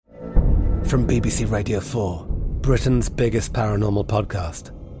From BBC Radio 4, Britain's biggest paranormal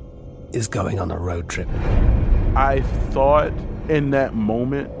podcast is going on a road trip. I thought in that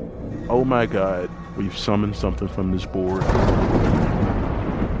moment, oh my God, we've summoned something from this board.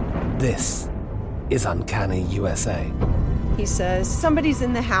 This is Uncanny USA. He says, somebody's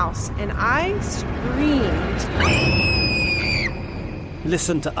in the house, and I screamed.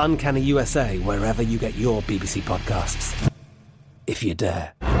 Listen to Uncanny USA wherever you get your BBC podcasts, if you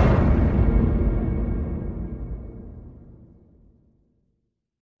dare.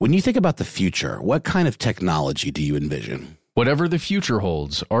 When you think about the future, what kind of technology do you envision? Whatever the future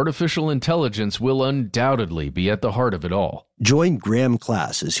holds, artificial intelligence will undoubtedly be at the heart of it all. Join Graham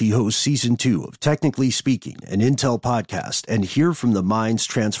Class as he hosts Season 2 of Technically Speaking, an Intel podcast, and hear from the minds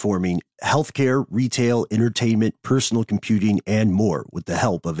transforming healthcare, retail, entertainment, personal computing, and more with the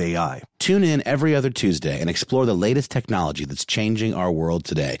help of AI. Tune in every other Tuesday and explore the latest technology that's changing our world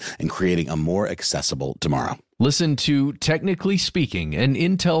today and creating a more accessible tomorrow. Listen to Technically Speaking, an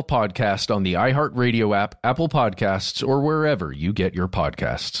Intel podcast on the iHeartRadio app, Apple Podcasts, or wherever you get your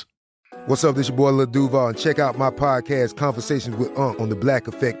podcasts. What's up, this your boy Lil Duval, and check out my podcast, Conversations with Unc, on the Black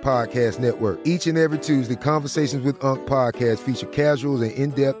Effect Podcast Network. Each and every Tuesday, Conversations with Unc podcast feature casual and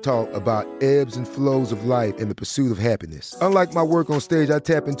in-depth talk about ebbs and flows of life and the pursuit of happiness. Unlike my work on stage, I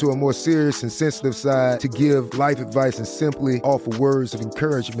tap into a more serious and sensitive side to give life advice and simply offer words of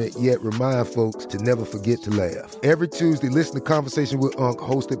encouragement, yet remind folks to never forget to laugh. Every Tuesday, listen to Conversations with Unc,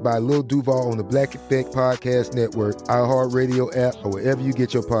 hosted by Lil Duval on the Black Effect Podcast Network, iHeartRadio app, or wherever you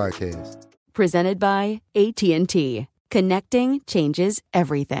get your podcasts. Presented by AT&T. Connecting changes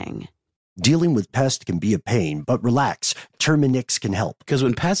everything. Dealing with pests can be a pain, but relax. Terminix can help. Because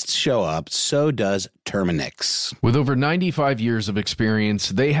when pests show up, so does Terminix. With over 95 years of experience,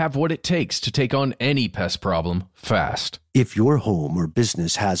 they have what it takes to take on any pest problem fast. If your home or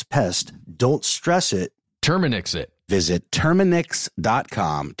business has pests, don't stress it. Terminix it. Visit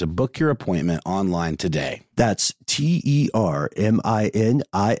Terminix.com to book your appointment online today. That's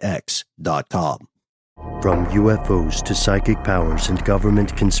TERMINIX.com. From UFOs to psychic powers and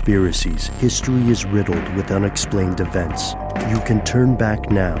government conspiracies, history is riddled with unexplained events. You can turn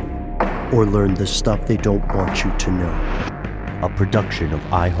back now or learn the stuff they don't want you to know. A production of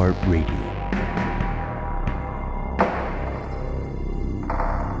iHeartRadio.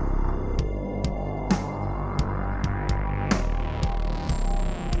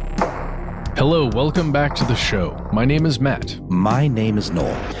 Hello, welcome back to the show. My name is Matt. My name is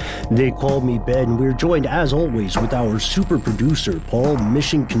Noel. They call me Ben. We're joined, as always, with our super producer, Paul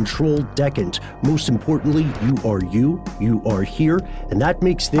Mission Control Decant. Most importantly, you are here, and that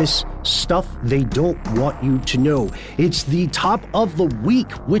makes this stuff they don't want you to know. It's the top of the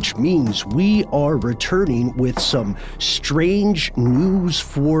week, which means we are returning with some strange news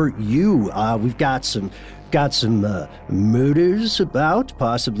for you. We've got some murders about,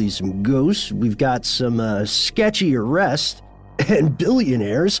 possibly some ghosts. We've got some sketchy arrests and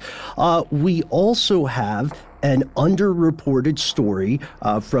billionaires. We also have an underreported story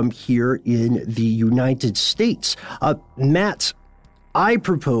from here in the United States. Matt, I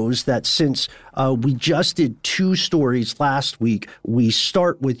propose that since we just did 2 stories last week, we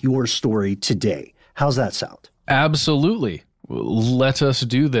start with your story today. How's that sound? Absolutely. Let us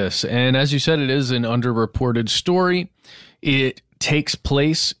do this. And as you said, it is an underreported story. It takes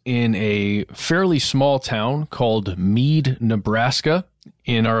place in a fairly small town called Mead, Nebraska.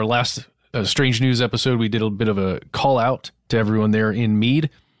 In our last Strange News episode, we did a bit of a call out to everyone there in Mead.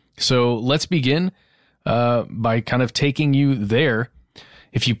 So let's begin by kind of taking you there.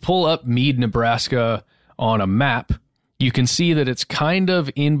 If you pull up Mead, Nebraska on a map, you can see that it's kind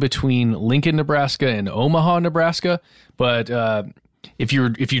of in between Lincoln, Nebraska and Omaha, Nebraska. But if you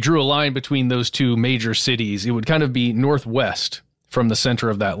drew a line between those two major cities, it would kind of be northwest from the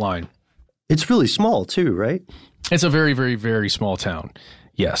center of that line. It's really small too, right? It's a very, very, very small town.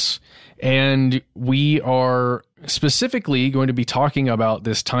 Yes. And we are specifically going to be talking about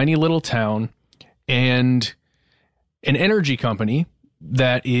this tiny little town and an energy company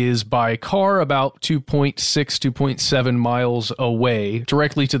that is by car about 2.7 miles away,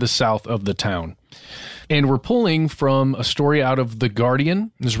 directly to the south of the town. And we're pulling from a story out of The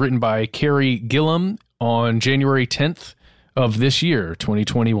Guardian. It was written by Carrie Gillum on January 10th of this year,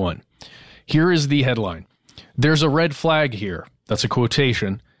 2021. Here is the headline. There's a red flag here. That's a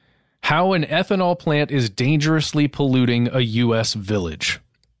quotation. How an ethanol plant is dangerously polluting a U.S. village.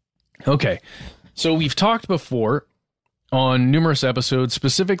 Okay, so we've talked before on numerous episodes.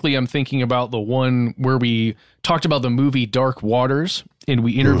 Specifically, I'm thinking about the one where we talked about the movie Dark Waters, and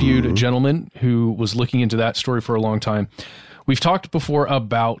we interviewed a gentleman who was looking into that story for a long time. We've talked before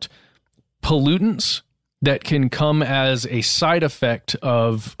about pollutants that can come as a side effect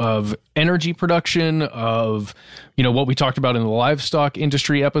of energy production, of, you know, what we talked about in the livestock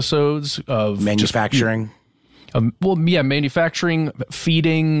industry episodes, of manufacturing. Manufacturing,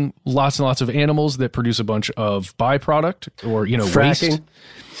 feeding lots and lots of animals that produce a bunch of byproduct or, you know, waste.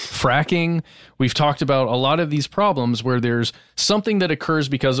 Fracking. We've talked about a lot of these problems where there's something that occurs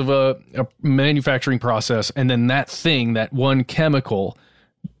because of a manufacturing process, and then that one chemical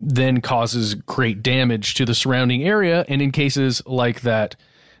then causes great damage to the surrounding area. And in cases like that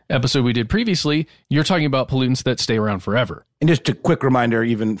episode we did previously, you're talking about pollutants that stay around forever. And just a quick reminder,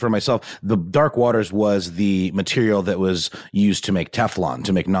 even for myself, the Dark Waters was the material that was used to make Teflon,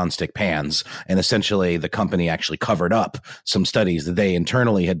 to make nonstick pans. And essentially, the company actually covered up some studies that they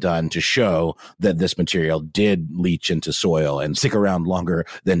internally had done to show that this material did leach into soil and stick around longer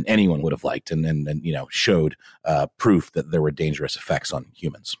than anyone would have liked, and you know, showed proof that there were dangerous effects on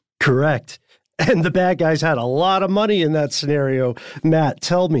humans. Correct. And the bad guys had a lot of money in that scenario. Matt,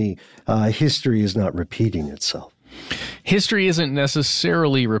 tell me, history is not repeating itself. History isn't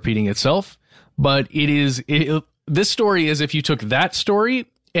necessarily repeating itself, but it is. This story is if you took that story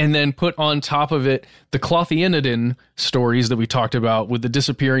and then put on top of it the clothianidin stories that we talked about with the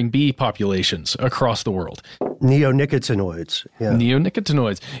disappearing bee populations across the world. Neonicotinoids. Yeah.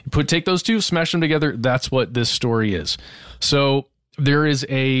 Neonicotinoids. Take those two, smash them together. That's what this story is. So there is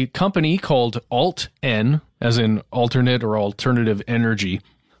a company called Alt-N, as in alternate or alternative energy.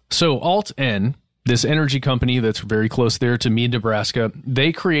 So Alt-N, this energy company that's very close there to me, Nebraska,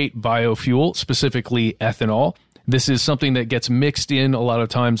 they create biofuel, specifically ethanol. This is something that gets mixed in a lot of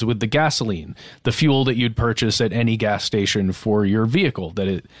times with the gasoline, the fuel that you'd purchase at any gas station for your vehicle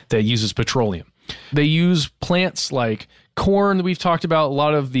that uses petroleum. They use plants like corn that we've talked about, a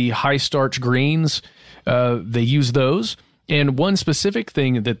lot of the high starch grains. They use those. And one specific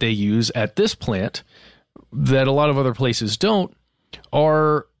thing that they use at this plant that a lot of other places don't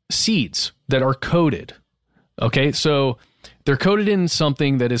are seeds that are coated. Okay, so they're coated in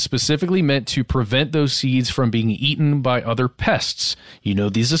something that is specifically meant to prevent those seeds from being eaten by other pests. You know,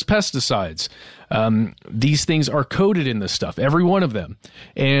 these as pesticides. These things are coated in this stuff, every one of them.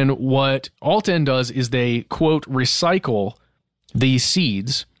 And what Alt-N does is they, quote, recycle these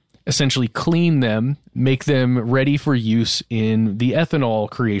seeds, essentially clean them, make them ready for use in the ethanol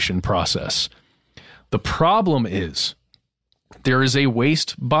creation process. The problem is there is a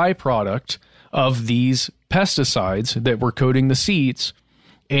waste byproduct of these pesticides that were coating the seeds.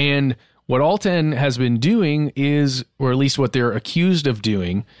 And what Alt-N has been doing is, or at least what they're accused of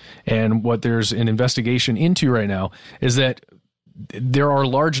doing, and what there's an investigation into right now, is that there are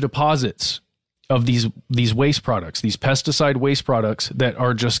large deposits of these waste products, these pesticide waste products that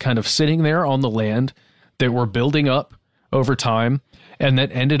are just kind of sitting there on the land that were building up over time and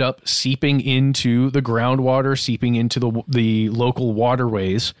that ended up seeping into the groundwater, seeping into the local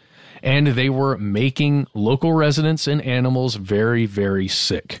waterways, and they were making local residents and animals very, very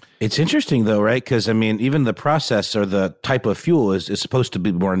sick. It's interesting, though, right? Because, I mean, even the process or the type of fuel is supposed to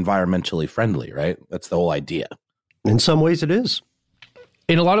be more environmentally friendly, right? That's the whole idea. In some ways it is.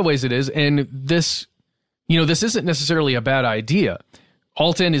 In a lot of ways it is. And this isn't necessarily a bad idea.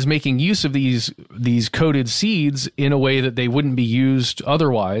 Alt-N is making use of these coated seeds in a way that they wouldn't be used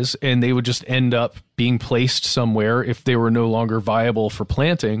otherwise, and they would just end up being placed somewhere if they were no longer viable for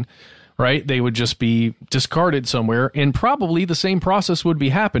planting, right? They would just be discarded somewhere, and probably the same process would be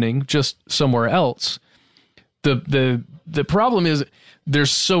happening just somewhere else. The problem is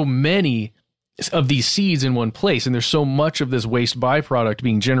there's so many of these seeds in one place, and there's so much of this waste byproduct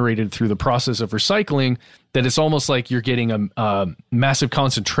being generated through the process of recycling that it's almost like you're getting a massive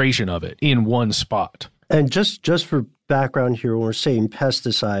concentration of it in one spot. And just for background here, when we're saying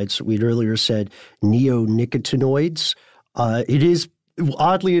pesticides, we'd earlier said neonicotinoids. It is,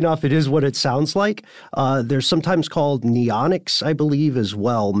 oddly enough, it is what it sounds like. They're sometimes called neonics, I believe, as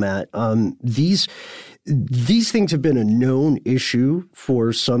well, Matt. These things have been a known issue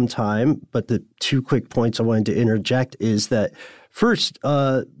for some time, but the two quick points I wanted to interject is that, first,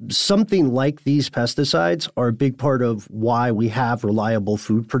 something like these pesticides are a big part of why we have reliable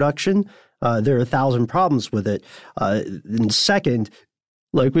food production. There are 1,000 problems with it. And second,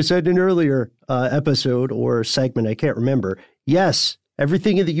 like we said in an earlier episode or segment, I can't remember, yes,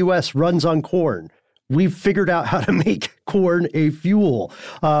 everything in the U.S. runs on corn. We've figured out how to make corn a fuel,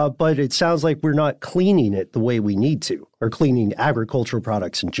 but it sounds like we're not cleaning it the way we need to, or cleaning agricultural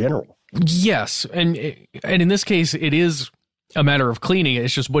products in general. Yes, and in this case, it is a matter of cleaning.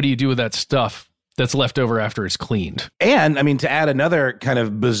 It's just, what do you do with that stuff that's left over after it's cleaned. And I mean, to add another kind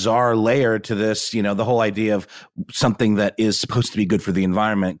of bizarre layer to this, you know, the whole idea of something that is supposed to be good for the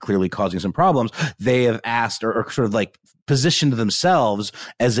environment clearly causing some problems, they have asked or sort of like positioned themselves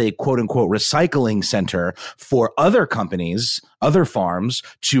as a quote unquote recycling center for other companies, other farms,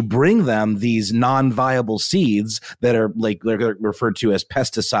 to bring them these non-viable seeds that are like they're referred to as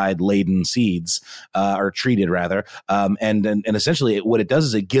pesticide laden seeds, or treated rather. And essentially what it does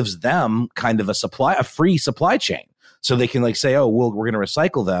is it gives them kind of a free supply chain. So they can like say, oh, well, we're going to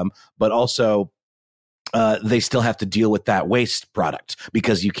recycle them, but also they still have to deal with that waste product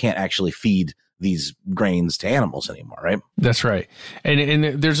because you can't actually feed these grains to animals anymore, right? That's right.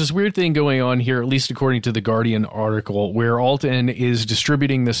 And there's this weird thing going on here, at least according to the Guardian article, where Alton is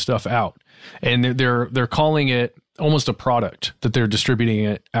distributing this stuff out. And they're calling it almost a product that they're distributing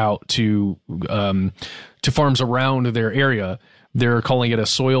it out to farms around their area. They're calling it a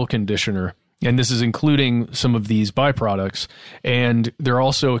soil conditioner. And this is including some of these byproducts. And they're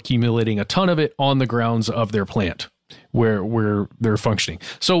also accumulating a ton of it on the grounds of their plant where they're functioning.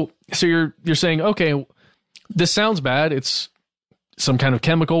 So you're saying, okay, this sounds bad. It's some kind of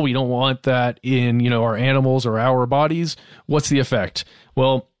chemical. We don't want that in, you know, our animals or our bodies. What's the effect?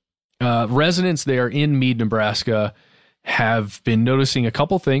 Well, residents there in Mead, Nebraska have been noticing a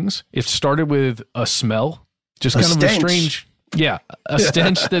couple things. It started with a smell, just kind of a strange, a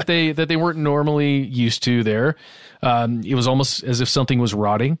stench that they weren't normally used to there. It was almost as if something was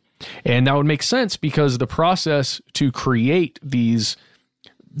rotting. And that would make sense because the process to create this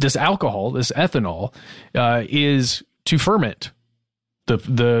alcohol, this ethanol, is to ferment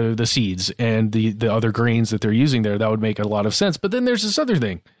the seeds and the other grains that they're using there. That would make a lot of sense. But then there's this other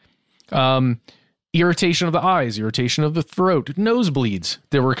thing. Irritation of the eyes, irritation of the throat, nosebleeds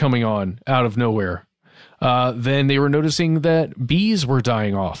that were coming on out of nowhere. Then they were noticing that bees were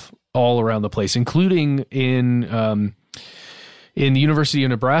dying off all around the place, including in the University of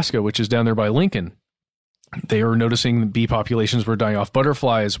Nebraska, which is down there by Lincoln. They were noticing bee populations were dying off.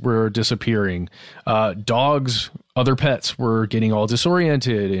 Butterflies were disappearing. Dogs, other pets were getting all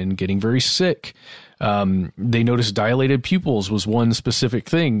disoriented and getting very sick. They noticed dilated pupils was one specific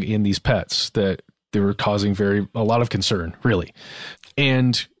thing in these pets that they were causing a lot of concern, really.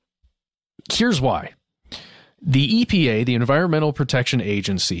 And here's why. The EPA, the Environmental Protection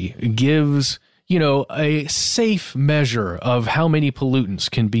Agency, gives, you know, a safe measure of how many pollutants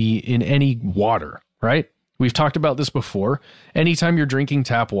can be in any water, right? We've talked about this before. Anytime you're drinking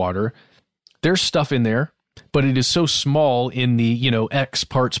tap water, there's stuff in there, but it is so small in the, you know, X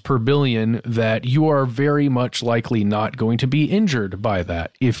parts per billion that you are very much likely not going to be injured by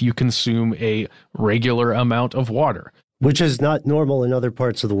that if you consume a regular amount of water. Which is not normal in other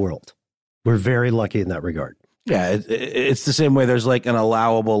parts of the world. We're very lucky in that regard. Yeah, it's the same way there's like an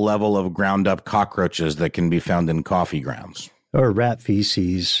allowable level of ground up cockroaches that can be found in coffee grounds. Or rat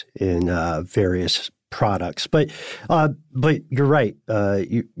feces in various products. But you're right.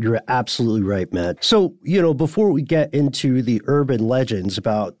 You're absolutely right, Matt. So, you know, before we get into the urban legends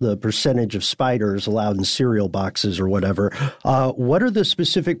about the percentage of spiders allowed in cereal boxes or whatever, what are the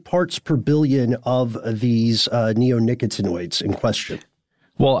specific parts per billion of these neonicotinoids in question?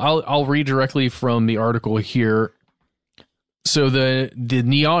 Well, I'll read directly from the article here. So the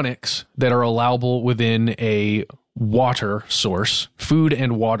neonics that are allowable within a water source, food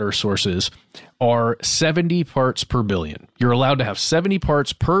and water sources, are 70 parts per billion. You're allowed to have 70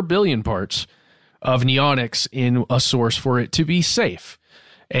 parts per billion parts of neonics in a source for it to be safe.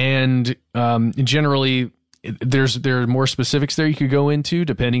 And generally, there are more specifics there you could go into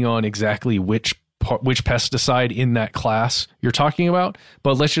depending on exactly which pesticide in that class you're talking about,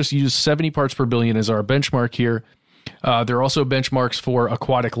 but let's just use 70 parts per billion as our benchmark here. There are also benchmarks for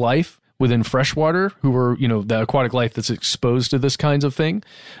aquatic life within freshwater, who are, you know, the aquatic life that's exposed to this kinds of thing.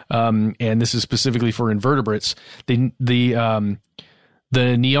 And this is specifically for invertebrates. The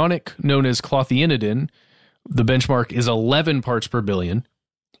neonic known as clothianidin, the benchmark is 11 parts per billion.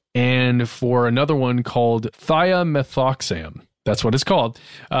 And for another one called thiamethoxam, that's what it's called.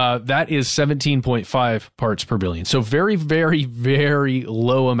 That is 17.5 parts per billion. So very, very, very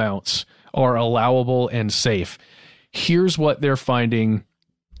low amounts are allowable and safe. Here's what they're finding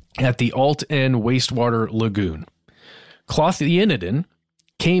at the Alton Wastewater Lagoon. Clothianidin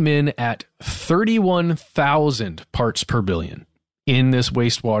came in at 31,000 parts per billion in this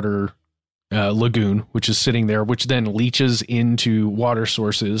wastewater lagoon, which is sitting there, which then leaches into water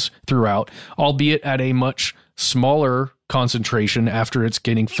sources throughout, albeit at a much smaller concentration after it's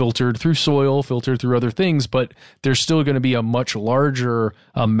getting filtered through soil, filtered through other things, but there's still going to be a much larger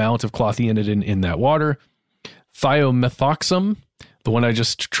amount of clothianidin in that water. Thiamethoxam, the one I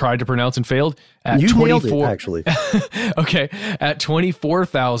just tried to pronounce and failed, at you 24, nailed it, actually. okay, at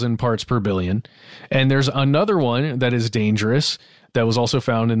 24,000 parts per billion. And there's another one that is dangerous that was also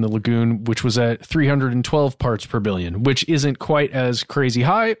found in the lagoon, which was at 312 parts per billion, which isn't quite as crazy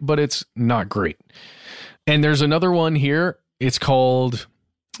high, but it's not great. And there's another one here. It's called,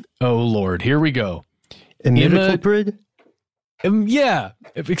 oh Lord, here we go. Imidacloprid? Yeah.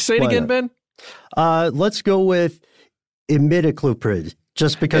 Say it again, Ben. Let's go with imidacloprid,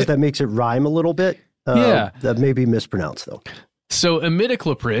 just because that makes it rhyme a little bit. Yeah. That may be mispronounced, though. So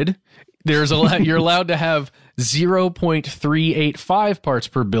imidacloprid, you're allowed to have 0.385 parts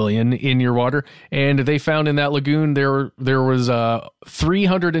per billion in your water, and they found in that lagoon there was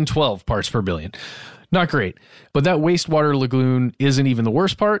 312 parts per billion. Not great, but that wastewater lagoon isn't even the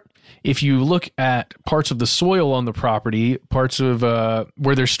worst part. If you look at parts of the soil on the property, parts of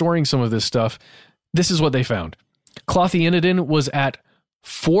where they're storing some of this stuff, this is what they found. Clothianidin was at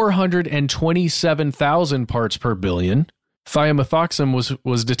 427,000 parts per billion. Thiamethoxam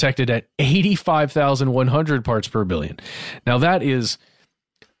was detected at 85,100 parts per billion. Now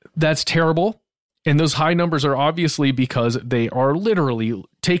that's terrible. And those high numbers are obviously because they are literally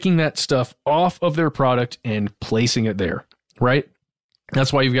taking that stuff off of their product and placing it there, right?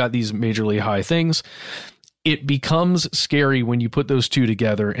 That's why you've got these majorly high things. It becomes scary when you put those two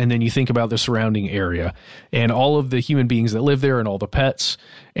together and then you think about the surrounding area and all of the human beings that live there and all the pets.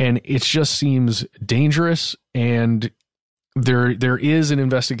 And it just seems dangerous. And there is an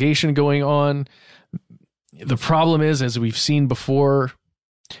investigation going on. The problem is, as we've seen before,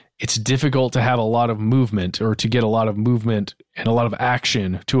 it's difficult to have a lot of movement or to get a lot of movement and a lot of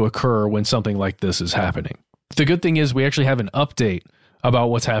action to occur when something like this is happening. The good thing is we actually have an update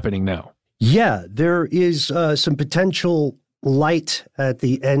about what's happening now. Yeah, there is some potential light at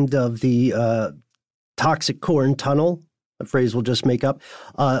the end of the toxic corn tunnel. A phrase we'll just make up.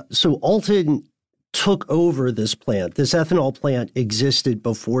 So Alton took over this plant. This ethanol plant existed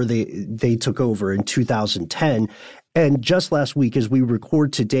before they took over in 2010. And just last week, as we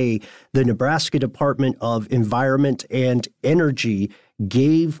record today, the Nebraska Department of Environment and Energy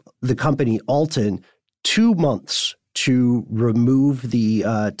gave the company Alton 2 months to remove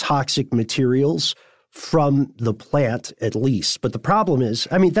the toxic materials from the plant, at least. But the problem is,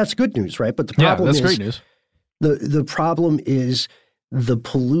 I mean, that's good news, right? But the problem that's great news. The problem is the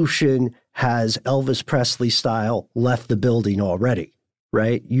pollution has Elvis Presley style left the building already,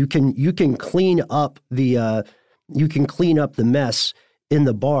 right? You can clean up the mess in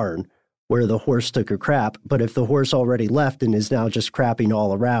the barn where the horse took a crap, but if the horse already left and is now just crapping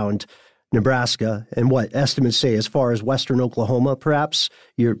all around Nebraska and what estimates say as far as western Oklahoma, perhaps,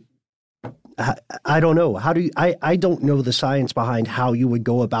 I don't know. I don't know the science behind how you would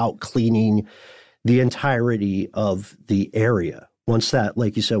go about cleaning the entirety of the area once that,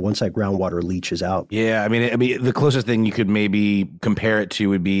 like you said, once that groundwater leaches out. Yeah, I mean, the closest thing you could maybe compare it to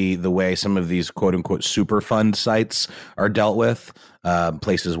would be the way some of these quote unquote Superfund sites are dealt with,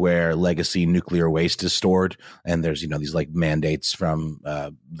 places where legacy nuclear waste is stored, and there's these like mandates from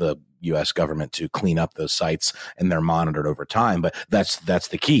the U.S. government to clean up those sites, and they're monitored over time. But that's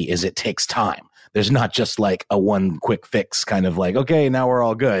the key, is it takes time. There's not just like a one quick fix kind of like, okay, now we're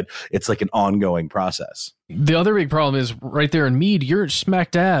all good. It's like an ongoing process. The other big problem is right there in Meade, you're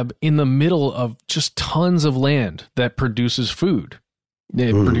smack dab in the middle of just tons of land that produces food.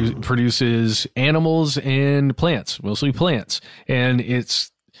 It produces animals and plants, mostly plants. And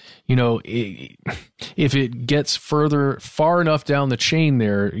it's, if it gets far enough down the chain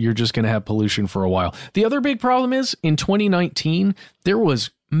there, you're just going to have pollution for a while. The other big problem is in 2019, there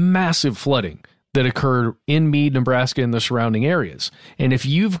was massive flooding that occurred in Meade, Nebraska, and the surrounding areas. And if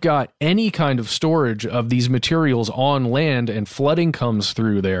you've got any kind of storage of these materials on land and flooding comes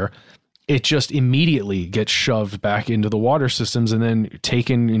through there, it just immediately gets shoved back into the water systems and then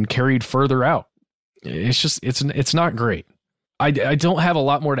taken and carried further out. It's not great. I don't have a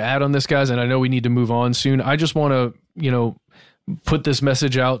lot more to add on this, guys, and I know we need to move on soon. I just want to, put this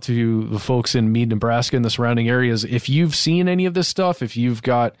message out to the folks in Meade, Nebraska, and the surrounding areas. If you've seen any of this stuff, if you've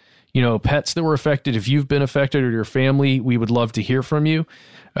got pets that were affected, if you've been affected or your family, we would love to hear from you.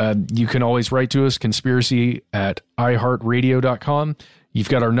 You can always write to us, conspiracy@iheartradio.com. You've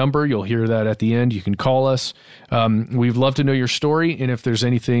got our number. You'll hear that at the end. You can call us. We'd love to know your story. And if there's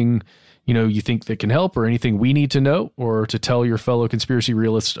anything, you think that can help or anything we need to know or to tell your fellow conspiracy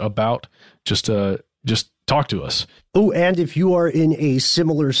realists about, just talk to us. Oh, and if you are in a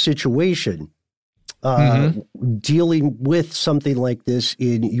similar situation, dealing with something like this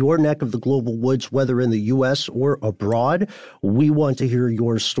in your neck of the global woods, whether in the U.S. or abroad. We want to hear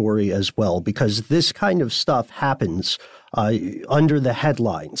your story as well, because this kind of stuff happens under the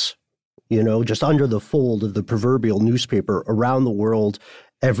headlines, just under the fold of the proverbial newspaper around the world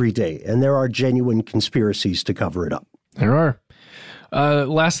every day. And there are genuine conspiracies to cover it up. There are.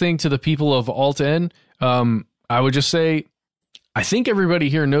 Last thing to the people of Alt-N, I would just say, I think everybody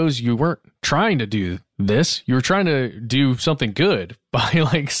here knows you weren't trying to do this. You were trying to do something good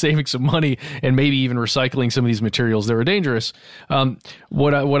by saving some money and maybe even recycling some of these materials that were dangerous.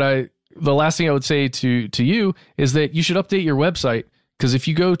 The last thing I would say to you is that you should update your website, because if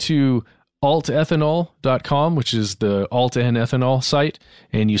you go to altethanol.com, which is the Alt-N ethanol site,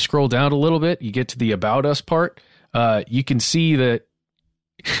 and you scroll down a little bit, you get to the About Us part, you can see that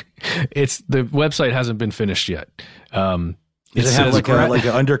the website hasn't been finished yet. Does it have like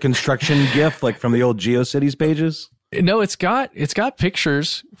an under construction GIF, like from the old GeoCities pages? No, it's got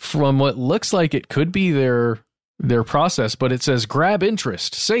pictures from what looks like it could be their process, but it says grab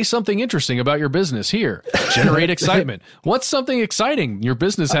interest, say something interesting about your business here, generate excitement. What's something exciting your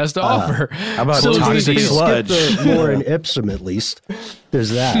business has to offer? How about toxic sludge? Skip the Lorem Ipsum, at least.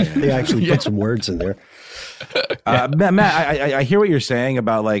 There's that. They actually put some words in there. Matt, I hear what you're saying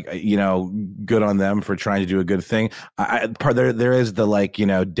about good on them for trying to do a good thing. There is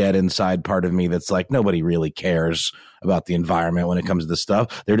the dead inside part of me that's like, nobody really cares about the environment when it comes to this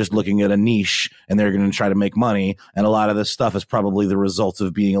stuff. They're just looking at a niche and they're going to try to make money. And a lot of this stuff is probably the result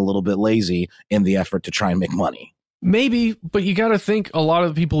of being a little bit lazy in the effort to try and make money. Maybe, but you got to think a lot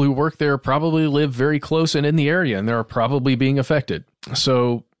of the people who work there probably live very close and in the area, and they're probably being affected.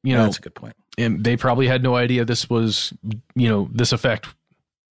 So, that's a good point. And they probably had no idea this was, this effect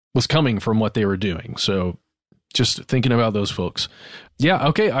was coming from what they were doing. So just thinking about those folks. Yeah.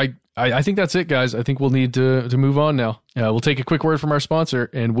 Okay. I think that's it, guys. I think we'll need to move on now. We'll take a quick word from our sponsor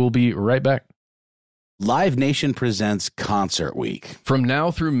and we'll be right back. Live Nation presents Concert Week. From now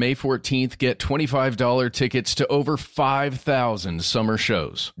through May 14th, get $25 tickets to over 5,000 summer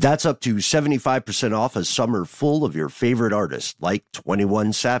shows. That's up to 75% off a summer full of your favorite artists, like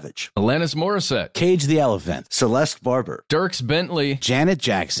 21 Savage, Alanis Morissette, Cage the Elephant, Celeste Barber, Dierks Bentley, Janet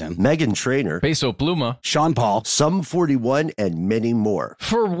Jackson, Meghan Trainor, Peso Pluma, Sean Paul, Sum 41, and many more.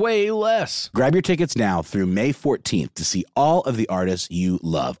 For way less. Grab your tickets now through May 14th to see all of the artists you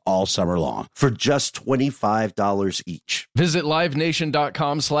love all summer long. For just $25 each. Visit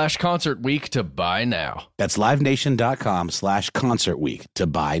livenation.com/Concert Week to buy now. That's livenation.com/Concert Week to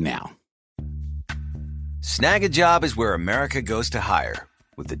buy now. Snag a Job is where America goes to hire,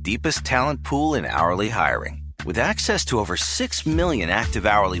 with the deepest talent pool in hourly hiring. With access to over 6 million active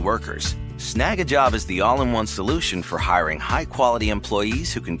hourly workers, Snag a Job is the all-in-one solution for hiring high-quality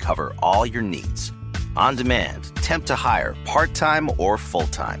employees who can cover all your needs. On demand, temp to hire, part-time or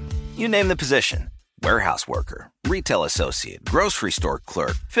full-time. You name the position. Warehouse worker, retail associate, grocery store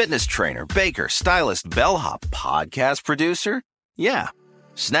clerk, fitness trainer, baker, stylist, bellhop, podcast producer. Yeah,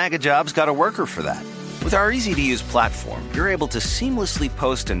 Snag a Job's got a worker for that. With our easy-to-use platform, you're able to seamlessly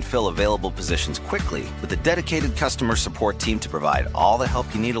post and fill available positions quickly with a dedicated customer support team to provide all the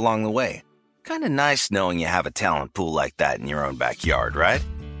help you need along the way. Kind of nice knowing you have a talent pool like that in your own backyard, right?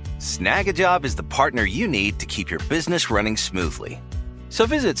 Snag a Job is the partner you need to keep your business running smoothly. So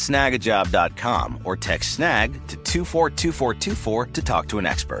visit snagajob.com or text snag to 242424 to talk to an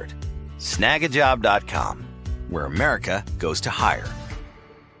expert. Snagajob.com, where America goes to hire.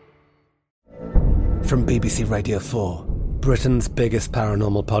 From BBC Radio 4, Britain's biggest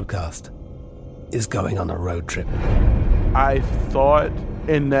paranormal podcast is going on a road trip. I thought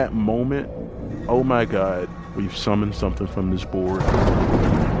in that moment, oh my God, we've summoned something from this board.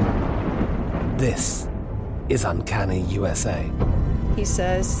 This is Uncanny USA. He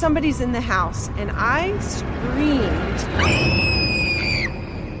says, somebody's in the house, and I screamed.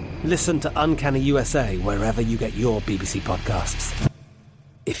 Listen to Uncanny USA wherever you get your BBC podcasts,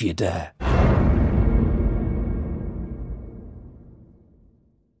 if you dare.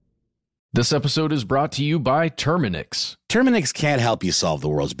 This episode is brought to you by Terminix. Terminix can't help you solve the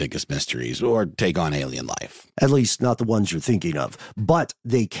world's biggest mysteries or take on alien life. At least not the ones you're thinking of. But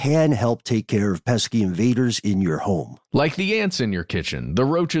they can help take care of pesky invaders in your home. Like the ants in your kitchen, the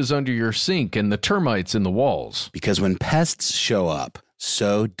roaches under your sink, and the termites in the walls. Because when pests show up,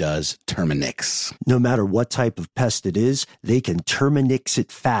 so does Terminix. No matter what type of pest it is, they can Terminix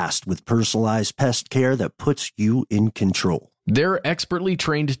it fast with personalized pest care that puts you in control. Their expertly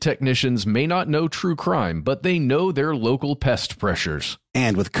trained technicians may not know true crime, but they know their local pest pressures.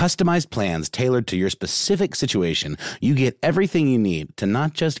 And with customized plans tailored to your specific situation, you get everything you need to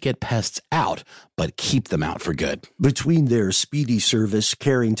not just get pests out, but keep them out for good. Between their speedy service,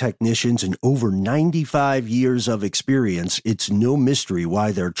 caring technicians, and over 95 years of experience, it's no mystery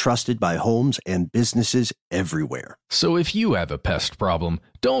why they're trusted by homes and businesses everywhere. So if you have a pest problem,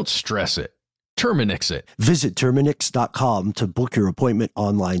 don't stress it. Terminix it. Visit Terminix.com to book your appointment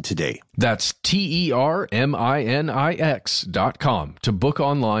online today. That's TERMINIX.com to book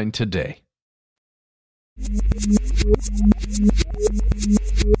online today.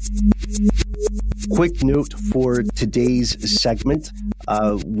 Quick note for today's segment.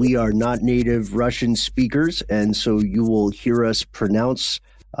 We are not native Russian speakers, and so you will hear us pronounce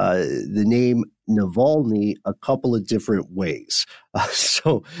the name Navalny a couple of different ways.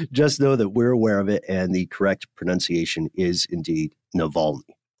 So just know that we're aware of it, and the correct pronunciation is indeed Navalny.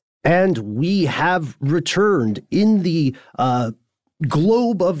 And we have returned in the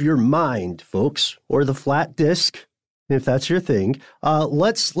globe of your mind, folks, or the flat disk, if that's your thing.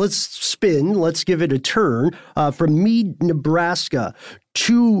 Let's spin. Let's give it a turn from Meade, Nebraska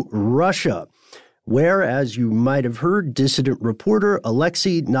to Russia, where, as you might have heard, dissident reporter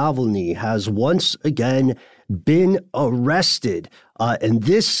Alexei Navalny has once again been arrested. And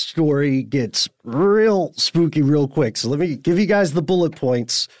this story gets real spooky real quick. So let me give you guys the bullet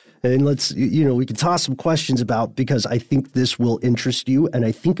points, and let's, we can toss some questions about, because I think this will interest you, and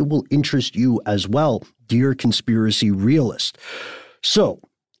I think it will interest you as well, dear conspiracy realist. So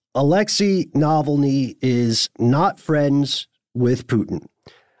Alexei Navalny is not friends with Putin.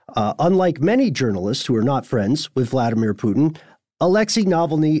 Unlike many journalists who are not friends with Vladimir Putin, Alexei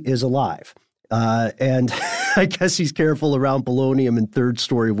Navalny is alive. And I guess he's careful around polonium and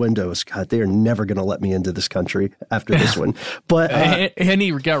third-story windows. God, they are never going to let me into this country after this one. But and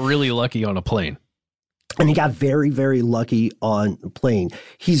he got really lucky on a plane. And he got very, very lucky on the plane.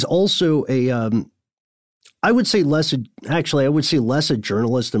 He's also I would say less a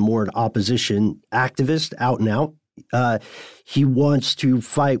journalist and more an opposition activist, out and out. He wants to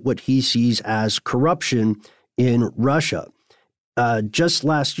fight what he sees as corruption in Russia. Just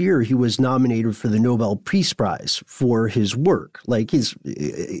last year, he was nominated for the Nobel Peace Prize for his work.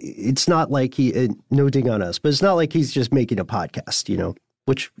 It's not like no ding on us, but it's not like he's just making a podcast,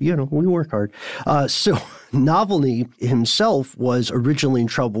 which, we work hard. So Navalny himself was originally in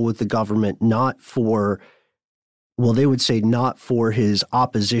trouble with the government, they would say not for his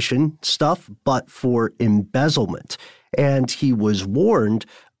opposition stuff, but for embezzlement. And he was warned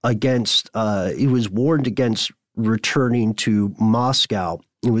against returning to Moscow.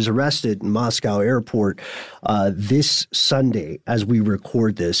 He was arrested in Moscow airport this Sunday as we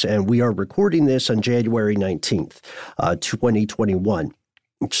record this. And we are recording this on January 19th, 2021,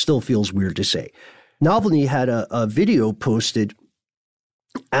 which still feels weird to say. Navalny had a video posted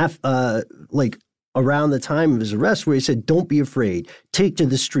around the time of his arrest, where he said, "Don't be afraid. Take to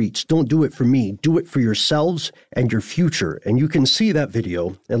the streets. Don't do it for me. Do it for yourselves and your future." And you can see that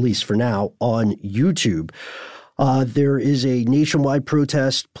video, at least for now, on YouTube. There is a nationwide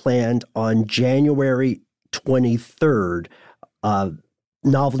protest planned on January 23rd.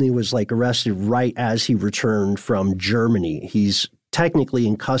 Navalny was arrested right as he returned from Germany. He's technically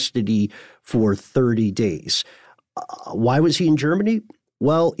in custody for 30 days. Why was he in Germany?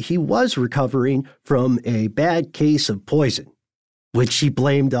 Well, he was recovering from a bad case of poison, which he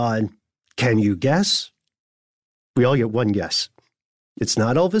blamed on, can you guess? We all get one guess. It's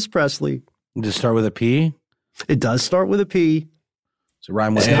not Elvis Presley. Does it start with a P? It does start with a P. Does it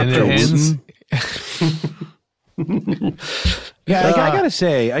rhyme with Yeah, I gotta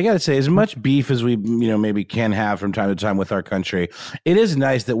say, as much beef as we, maybe can have from time to time with our country, it is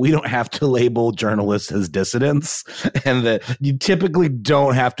nice that we don't have to label journalists as dissidents, and that you typically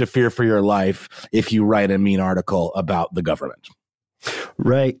don't have to fear for your life if you write a mean article about the government.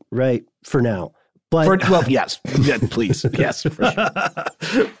 Right. For now. But yes, please, yes. For sure.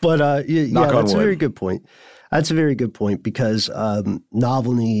 But that's a very good point. That's a very good point, because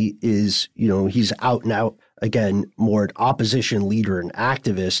Navalny is, he's out and out, again, more an opposition leader and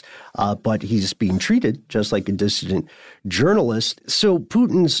activist, but he's being treated just like a dissident journalist. So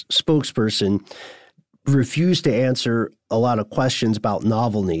Putin's spokesperson refused to answer a lot of questions about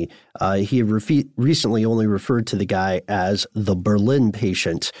Navalny. He recently only referred to the guy as the Berlin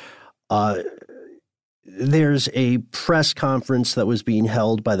patient. There's a press conference that was being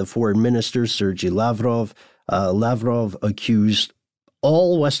held by the foreign minister, Sergei Lavrov. Lavrov accused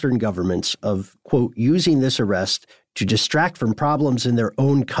all Western governments of, quote, using this arrest to distract from problems in their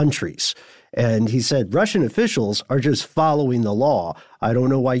own countries. And he said, Russian officials are just following the law. I don't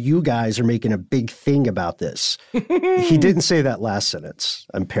know why you guys are making a big thing about this. He didn't say that last sentence.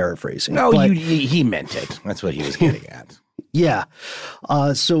 I'm paraphrasing. No, he meant it. That's what he was getting at. Yeah.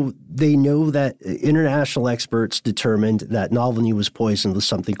 So they know that international experts determined that Navalny was poisoned with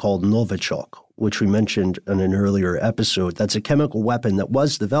something called Novichok, which we mentioned in an earlier episode. That's a chemical weapon that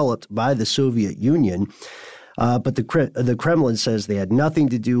was developed by the Soviet Union. But the Kremlin says they had nothing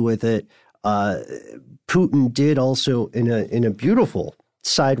to do with it. Putin did also, in a beautiful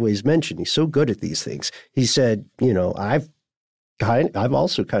sideways mention, he's so good at these things. He said, I've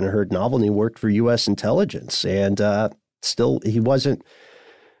also kind of heard Navalny worked for U.S. intelligence, and still he was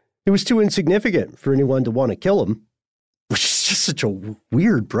too insignificant for anyone to want to kill him, which is just such a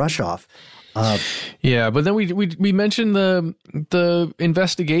weird brush off. Yeah, but then we mentioned the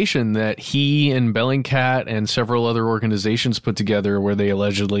investigation that he and Bellingcat and several other organizations put together where they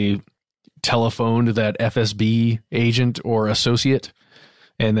allegedly telephoned that FSB agent or associate,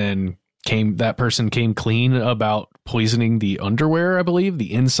 and then that person came clean about poisoning the underwear, I believe,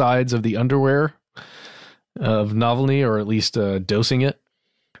 the insides of the underwear of Navalny, or at least dosing it.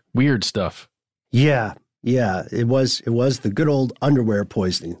 Weird stuff. Yeah, it was the good old underwear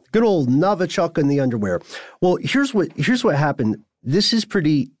poisoning. Good old Novichok in the underwear. Well, here's what happened. This is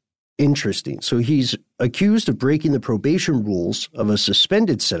pretty interesting. So he's accused of breaking the probation rules of a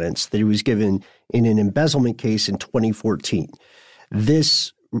suspended sentence that he was given in an embezzlement case in 2014.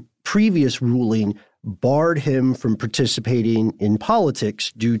 This previous ruling barred him from participating in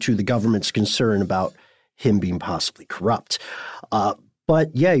politics due to the government's concern about him being possibly corrupt. But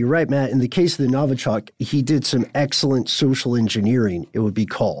yeah, you're right, Matt. In the case of the Novichok, he did some excellent social engineering, it would be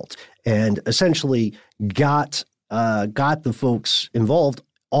called, and essentially got the folks involved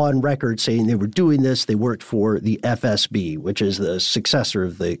on record saying they were doing this. They worked for the FSB, which is the successor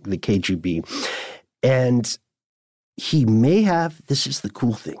of the KGB. And he may have, this is the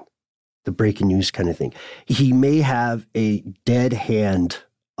cool thing, the breaking news kind of thing, he may have a dead hand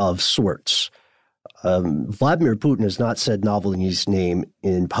of sorts. Vladimir Putin has not said Navalny's name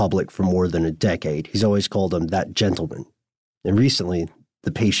in public for more than a decade. He's always called him that gentleman. And recently,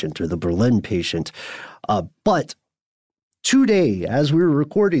 the patient, or the Berlin patient. But today, as we were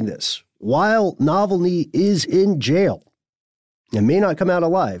recording this, while Navalny is in jail and may not come out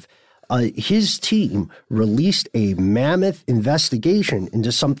alive, his team released a mammoth investigation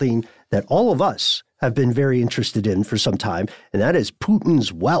into something that all of us have been very interested in for some time, and that is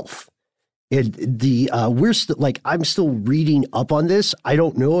Putin's wealth. I'm still reading up on this. I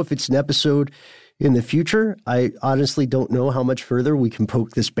don't know if it's an episode in the future. I honestly don't know how much further we can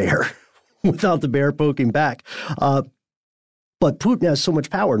poke this bear without the bear poking back. But Putin has so much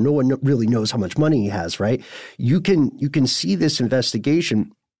power. No one really knows how much money he has, right? You can see this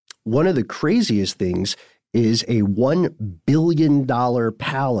investigation. One of the craziest things is a $1 billion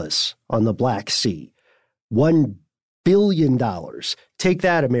palace on the Black Sea. $1 billion. Take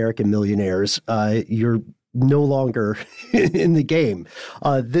that, American millionaires. You're no longer in the game.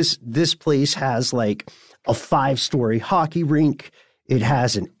 This place has like a 5-story hockey rink. It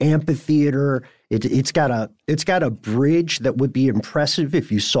has an amphitheater. It's got a bridge that would be impressive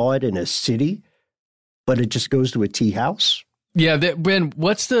if you saw it in a city, but it just goes to a tea house. Yeah, Ben,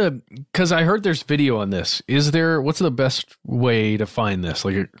 because I heard there's video on this. What's the best way to find this?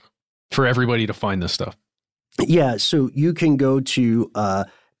 Like for everybody to find this stuff? Yeah, so you can go to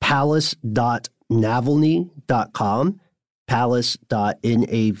palace.navalny.com,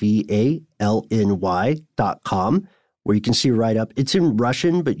 palace.navalny.com, where you can see right up. It's in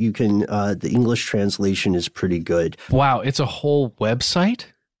Russian, but you can, the English translation is pretty good. Wow, it's a whole website?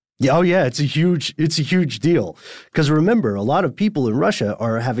 Yeah, oh yeah, it's a huge deal. Because remember, a lot of people in Russia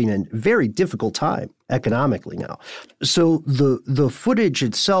are having a very difficult time economically now. So the footage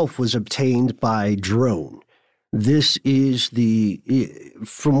itself was obtained by drone. This is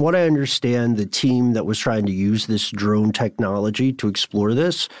from what I understand, the team that was trying to use this drone technology to explore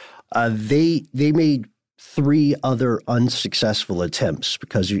this, they made 3 other unsuccessful attempts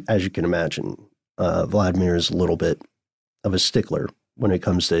because, as you can imagine, Vladimir is a little bit of a stickler when it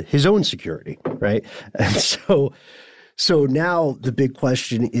comes to his own security, right? And so now the big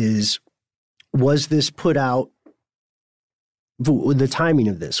question is, was this put out, the timing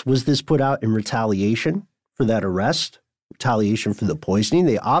of this, was this put out in retaliation for that arrest, retaliation for the poisoning?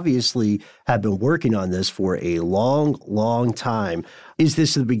 They obviously have been working on this for a long, long time. Is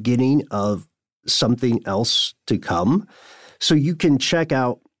this the beginning of something else to come? So you can check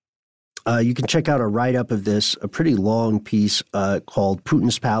out You can check out a write-up of this, a pretty long piece called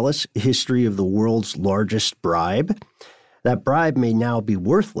Putin's Palace, History of the World's Largest Bribe. That bribe may now be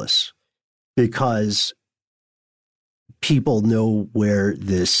worthless because people know where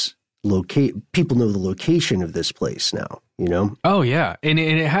this people know the location of this place now, you know? Oh, yeah. And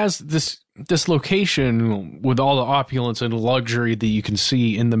it has this location with all the opulence and luxury that you can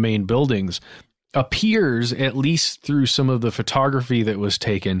see in the main buildings appears, at least through some of the photography that was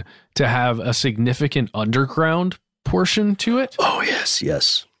taken, to have a significant underground portion to it. Oh, yes,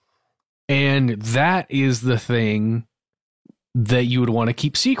 yes. And that is the thing that you would want to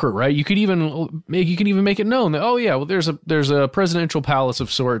keep secret, right? You could even make it known that, oh yeah, well there's a presidential palace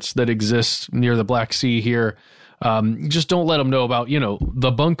of sorts that exists near the Black Sea here. Just don't let them know about,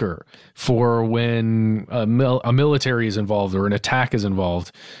 the bunker for when a military is involved or an attack is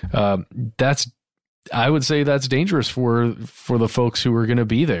involved. I would say that's dangerous for the folks who are going to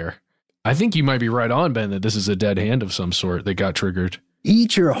be there. I think you might be right on, Ben, that this is a dead hand of some sort that got triggered.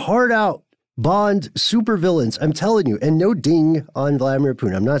 Eat your heart out, Bond supervillains. I'm telling you, and no ding on Vladimir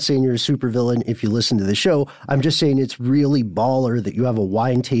Putin. I'm not saying you're a supervillain if you listen to the show. I'm just saying it's really baller that you have a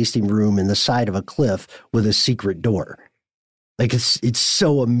wine tasting room in the side of a cliff with a secret door. Like it's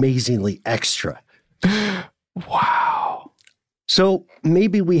so amazingly extra. Wow. So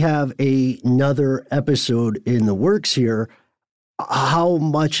maybe we have another episode in the works here. How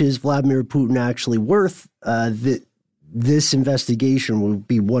much is Vladimir Putin actually worth? This investigation will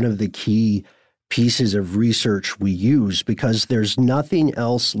be one of the key pieces of research we use because there's nothing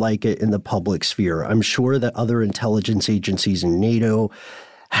else like it in the public sphere. I'm sure that other intelligence agencies in NATO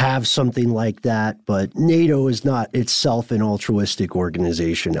have something like that, but NATO is not itself an altruistic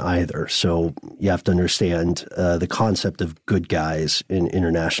organization either. So you have to understand the concept of good guys in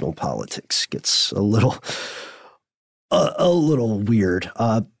international politics gets a little weird.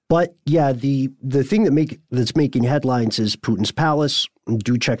 But yeah, the thing that's making headlines is Putin's Palace.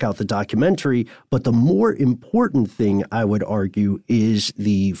 Do check out the documentary. But the more important thing, I would argue, is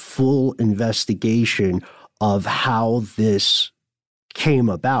the full investigation of how this came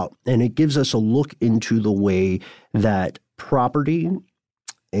about. And it gives us a look into the way that property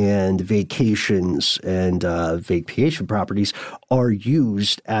and vacations and vacation properties are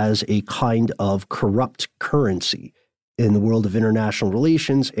used as a kind of corrupt currency in the world of international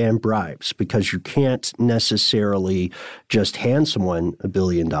relations and bribes, because you can't necessarily just hand someone $1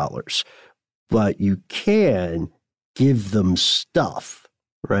 billion, but you can give them stuff,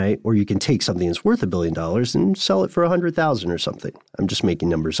 right? Or you can take something that's worth $1 billion and sell it for 100,000 or something. I'm just making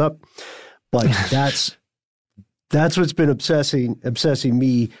numbers up, but that's what's been obsessing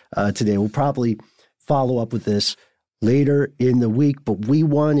me today. We'll probably follow up with this later in the week, but we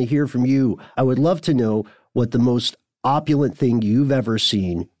want to hear from you. I would love to know what the most opulent thing you've ever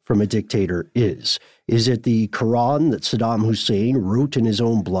seen from a dictator is. Is it the Quran that Saddam Hussein wrote in his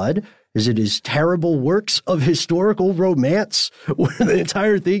own blood? Is it his terrible works of historical romance, where the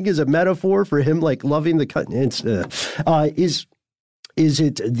entire thing is a metaphor for him like loving the continent? Is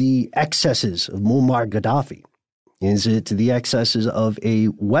it the excesses of Muammar Gaddafi? Is it the excesses of a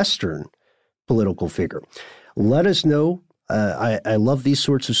Western political figure? Let us know. I love these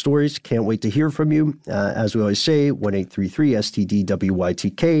sorts of stories. Can't wait to hear from you. As we always say,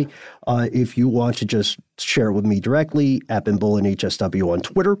 1-833-STD-WYTK. If you want to just share it with me directly, @BenBolinHSW on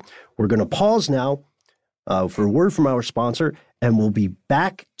Twitter. We're going to pause now for a word from our sponsor, and we'll be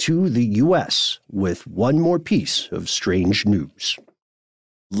back to the U.S. with one more piece of strange news.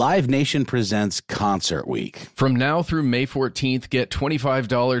 Live Nation presents Concert Week. From now through May 14th, get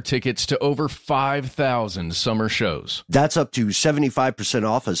 $25 tickets to over 5,000 summer shows. That's up to 75%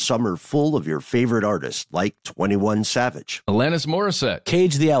 off a summer full of your favorite artists, like 21 Savage, Alanis Morissette,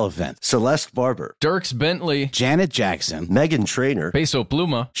 Cage the Elephant, Celeste Barber, Dierks Bentley, Janet Jackson, Meghan Trainor, Peso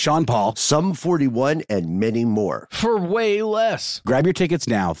Pluma, Sean Paul, Sum 41, and many more. For way less. Grab your tickets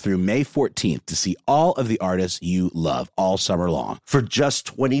now through May 14th to see all of the artists you love all summer long. For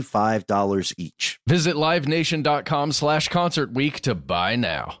just $25 each. Visit livenation.com/concert week to buy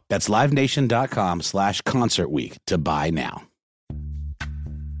now. That's livenation.com/concert week to buy now.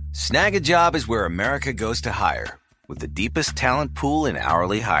 Snag a Job is where America goes to hire, with the deepest talent pool in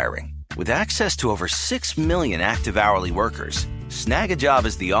hourly hiring. With access to over 6 million active hourly workers, Snag a Job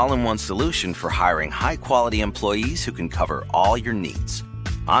is the all-in-one solution for hiring high-quality employees who can cover all your needs.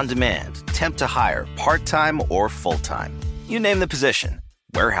 On demand, temp to hire, part-time or full-time. You name the position.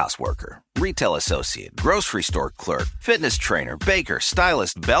 Warehouse worker, retail associate, grocery store clerk, fitness trainer, baker,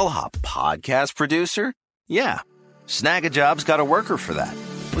 stylist, bellhop, podcast producer. Yeah, Snag a Job's got a worker for that.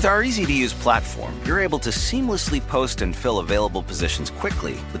 With our easy-to-use platform, you're able to seamlessly post and fill available positions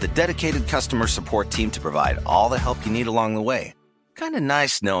quickly with a dedicated customer support team to provide all the help you need along the way. Kind of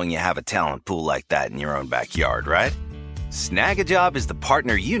nice knowing you have a talent pool like that in your own backyard, right? Snagajob is the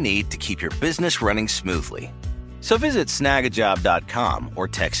partner you need to keep your business running smoothly. So visit snagajob.com or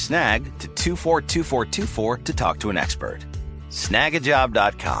text snag to 242424 to talk to an expert.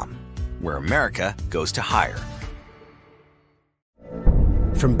 Snagajob.com, where America goes to hire.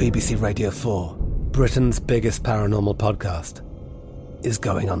 From BBC Radio 4, Britain's biggest paranormal podcast is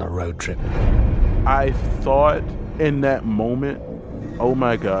going on a road trip. I thought in that moment, oh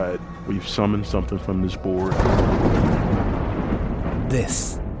my God, we've summoned something from this board.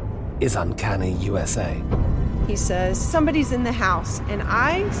 This is Uncanny USA. He says, somebody's in the house, and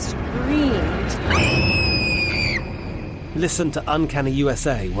I screamed. Listen to Uncanny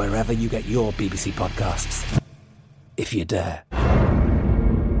USA wherever you get your BBC podcasts, if you dare.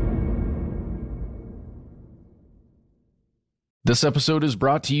 This episode is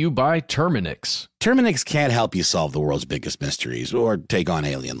brought to you by Terminix. Terminix can't help you solve the world's biggest mysteries or take on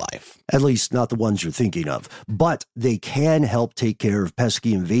alien life. At least not the ones you're thinking of. But they can help take care of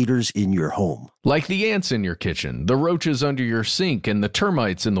pesky invaders in your home. Like the ants in your kitchen, the roaches under your sink, and the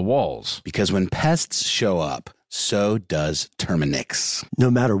termites in the walls. Because when pests show up, so does Terminix. No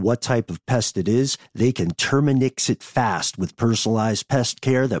matter what type of pest it is, they can Terminix it fast with personalized pest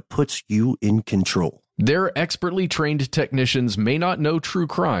care that puts you in control. Their expertly trained technicians may not know true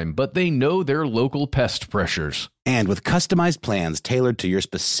crime, but they know their local pest pressures. And with customized plans tailored to your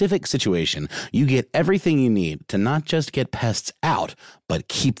specific situation, you get everything you need to not just get pests out, but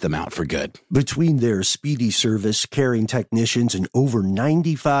keep them out for good. Between their speedy service, caring technicians, and over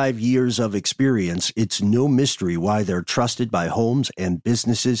 95 years of experience, it's no mystery why they're trusted by homes and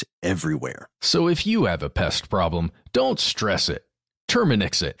businesses everywhere. So if you have a pest problem, don't stress it.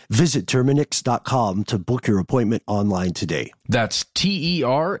 Terminix it. Visit Terminix.com to book your appointment online today. That's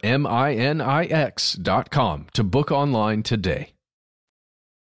TERMINIX.com to book online today.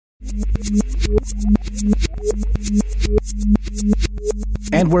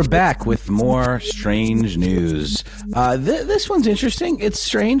 And we're back with more strange news. This one's interesting. It's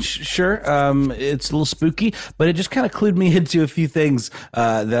strange, sure. It's a little spooky, but it just kind of clued me into a few things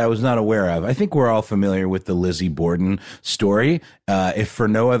that I was not aware of. I think we're all familiar with the Lizzie Borden story, if for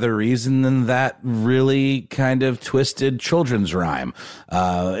no other reason than that really kind of twisted children's rhyme.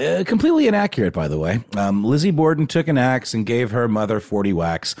 Completely inaccurate, by the way. Lizzie Borden took an axe and gave her mother 40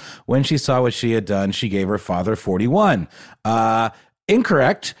 whacks. When she saw what she had done, she gave her father 41.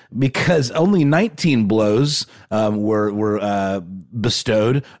 Incorrect, because only 19 blows were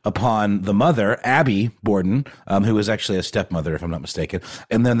bestowed upon the mother, Abby Borden, who was actually a stepmother, if I'm not mistaken.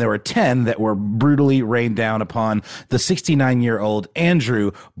 And then there were 10 that were brutally rained down upon the 69-year-old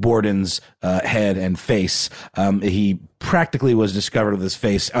Andrew Borden's head and face. He practically was discovered with his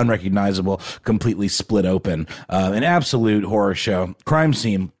face unrecognizable, completely split open. An absolute horror show, crime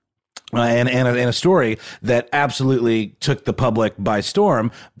scene. And a story that absolutely took the public by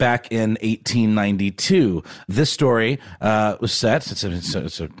storm back in 1892. This story was set,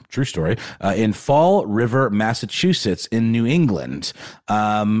 it's a true story, in Fall River, Massachusetts in New England.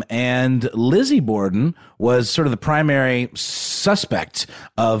 And Lizzie Borden was sort of the primary suspect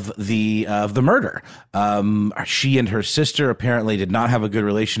of the murder. She and her sister apparently did not have a good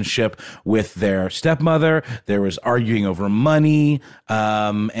relationship with their stepmother. There was arguing over money,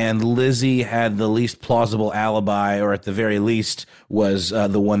 and Lizzie had the least plausible alibi, or at the very least was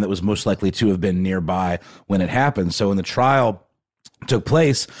the one that was most likely to have been nearby when it happened. So when the trial took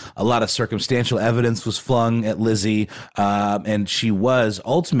place, a lot of circumstantial evidence was flung at Lizzie, and she was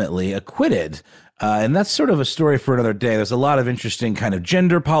ultimately acquitted. And that's sort of a story for another day. There's a lot of interesting kind of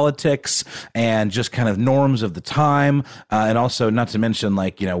gender politics and just kind of norms of the time. And also, not to mention,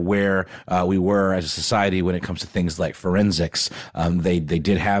 like, you know, where we were as a society when it comes to things like forensics. They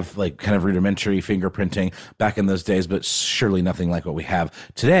did have like kind of rudimentary fingerprinting back in those days, but surely nothing like what we have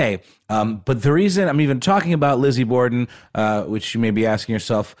today. But the reason I'm even talking about Lizzie Borden, which you may be asking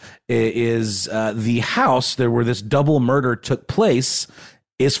yourself, is the house where this double murder took place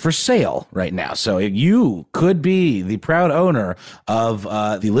is for sale right now. So you could be the proud owner of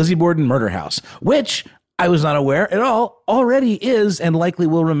the Lizzie Borden murder house, which I was not aware at all already is and likely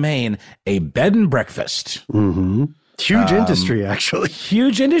will remain a bed and breakfast. Mm-hmm. Huge industry, actually.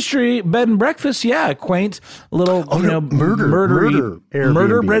 Huge industry, bed and breakfast. Yeah, quaint little, murder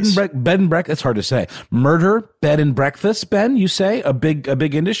bed and breakfast. It's hard to say. Murder, bed and breakfast. Ben, you say a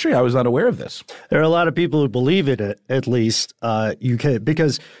big industry. I was not aware of this. There are a lot of people who believe it. At least you can,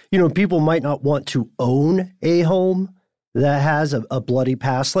 because people might not want to own a home, that has a bloody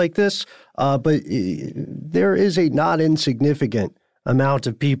past like this, but there is a not insignificant amount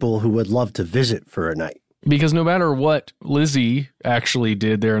of people who would love to visit for a night. Because no matter what Lizzie actually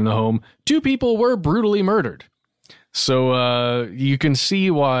did there in the home, 2 people were brutally murdered. So you can see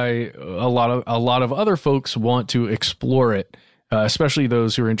why a lot of other folks want to explore it, especially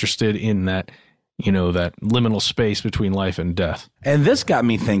those who are interested in that, that liminal space between life and death. And this got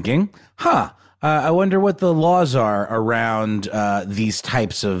me thinking, I wonder what the laws are around these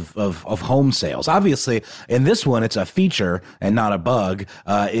types of home sales. Obviously, in this one, it's a feature and not a bug.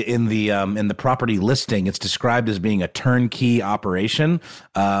 In the property listing, it's described as being a turnkey operation,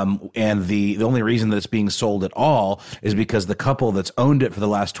 and the only reason that it's being sold at all is because the couple that's owned it for the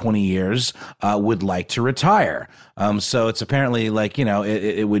last 20 years would like to retire. So it's apparently like,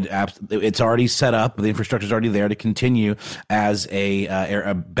 it's already set up. The infrastructure's already there to continue as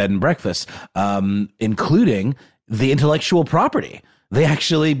a bed and breakfast, including the intellectual property. They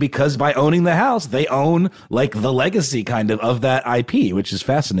actually, because by owning the house, they own like the legacy kind of that IP, which is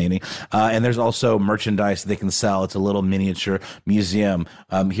fascinating. And there's also merchandise they can sell. It's a little miniature museum.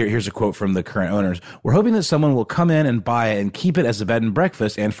 Here's a quote from the current owners. "We're hoping that someone will come in and buy it and keep it as a bed and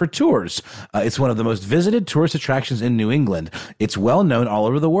breakfast and for tours. It's one of the most visited tourist attractions in New England. It's well known all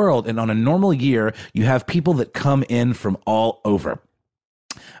over the world. And on a normal year, you have people that come in from all over."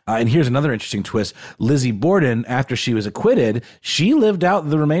 And here's another interesting twist. Lizzie Borden, after she was acquitted, she lived out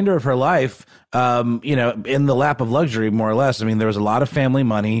the remainder of her life, in the lap of luxury, more or less. I mean, there was a lot of family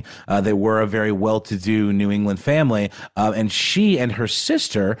money. They were a very well-to-do New England family. And she and her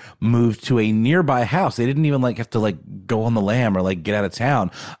sister moved to a nearby house. They didn't even have to go on the lam or get out of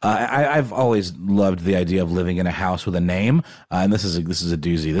town. I've always loved the idea of living in a house with a name. And this is a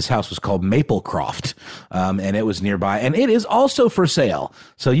doozy. This house was called Maplecroft. And it was nearby. And it is also for sale.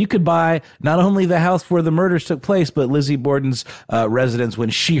 So you could buy not only the house where the murders took place, but Lizzie Borden's residence when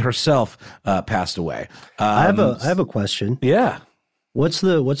she herself passed away. I have a question. Yeah. What's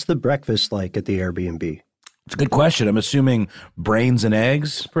the breakfast like at the Airbnb? It's a good question. I'm assuming brains and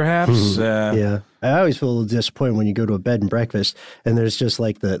eggs, perhaps. Yeah. I always feel a little disappointed when you go to a bed and breakfast and there's just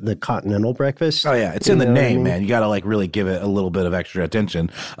the continental breakfast. Oh yeah, it's in the name, man. You got to really give it a little bit of extra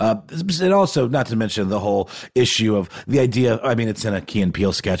attention. And also, not to mention the whole issue of the idea. I mean, it's in a Key and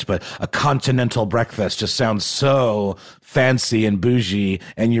Peele sketch, but a continental breakfast just sounds so fancy and bougie,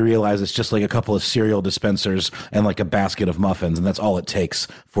 and you realize it's just a couple of cereal dispensers and a basket of muffins, and that's all it takes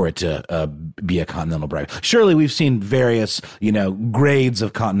for it to be a continental breakfast. Surely we've seen various, grades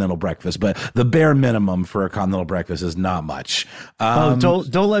of continental breakfast, but the bare minimum for a continental breakfast is not much.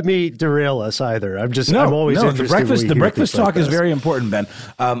 Don't let me derail us either. I'm always interested. The breakfast talk is very important, Ben.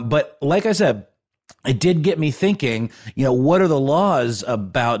 But like I said, it did get me thinking, what are the laws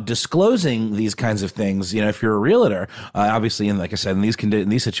about disclosing these kinds of things? If you're a realtor, obviously, and like I said, in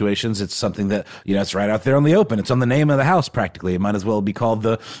these situations, it's something that, it's right out there on the open. It's on the name of the house practically. It might as well be called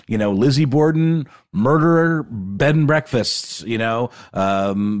the, Lizzie Borden murderer bed and breakfast,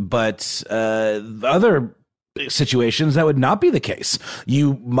 but other situations that would not be the case.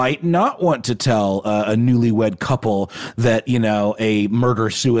 You might not want to tell a newlywed couple that a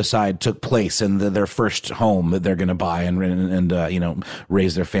murder-suicide took place in their first home that they're going to buy and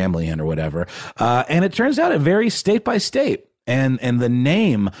raise their family in or whatever. And it turns out it varies state by state. And the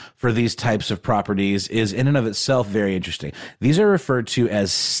name for these types of properties is in and of itself very interesting. These are referred to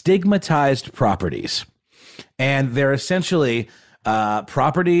as stigmatized properties, and they're essentially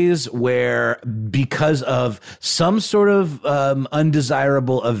properties where, because of some sort of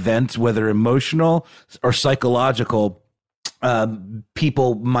undesirable event, whether emotional or psychological,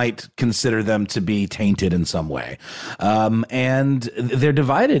 people might consider them to be tainted in some way. And they're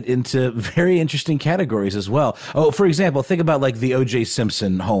divided into very interesting categories as well. Oh, for example, think about the O.J.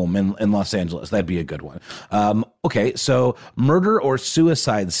 Simpson home in Los Angeles. That'd be a good one. Okay, so murder or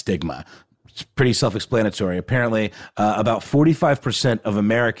suicide stigma. It's pretty self-explanatory. Apparently, about 45% of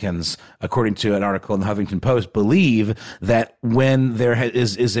Americans, according to an article in the Huffington Post, believe that when there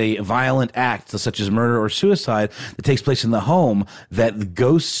is a violent act, such as murder or suicide, that takes place in the home, that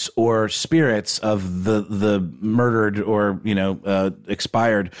ghosts or spirits of the murdered or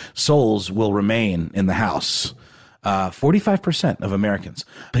expired souls will remain in the house. 45% of Americans.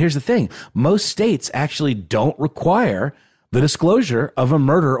 But here's the thing: most states actually don't require the disclosure of a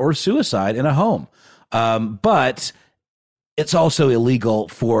murder or suicide in a home. But it's also illegal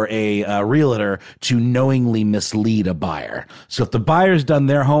for a realtor to knowingly mislead a buyer. So if the buyer's done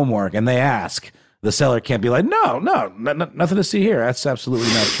their homework and they ask, the seller can't be like, no, nothing to see here. That's absolutely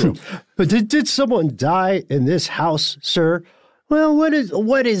not true. But did someone die in this house, sir? Well, what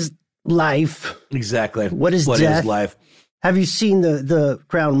is life? Exactly. What is death? Is life? Have you seen the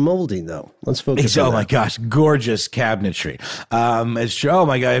crown molding, though? Let's focus on that. Oh, my gosh. Gorgeous cabinetry. Oh,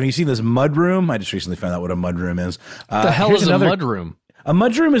 my God. Have you seen this mudroom? I just recently found out what a mudroom is. What the hell is a mudroom? A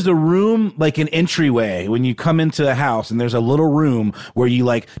mudroom is the room, like an entryway when you come into a house, and there's a little room where you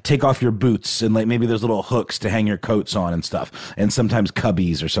like take off your boots, and like maybe there's little hooks to hang your coats on and stuff, and sometimes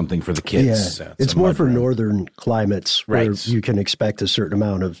cubbies or something for the kids. Yeah, So it's more for northern climates where Right. you can expect a certain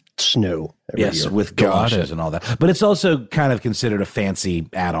amount of snow. every Yes, year. with galoshes and all that. But it's also kind of considered a fancy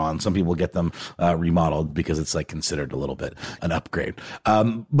add-on. Some people get them remodeled because it's like considered a little bit an upgrade.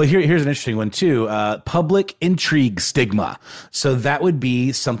 But here's an interesting one too. Public intrigue stigma. So that would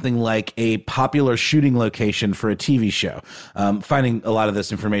be something like a popular shooting location for a TV show. Finding a lot of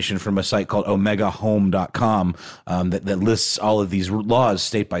this information from a site called omegahome.com that lists all of these laws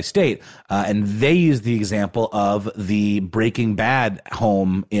state by state. And they use the example of the Breaking Bad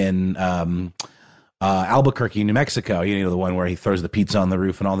home in Albuquerque, New Mexico, you know, the one where he throws the pizza on the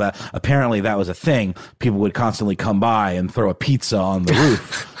roof and all that. Apparently that was a thing. People would constantly come by and throw a pizza on the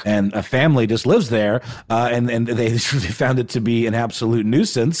roof, and a family just lives there. And they found it to be an absolute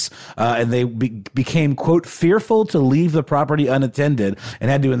nuisance. And they became, quote, fearful to leave the property unattended and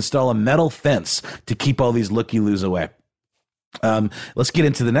had to install a metal fence to keep all these looky-loos away. Let's get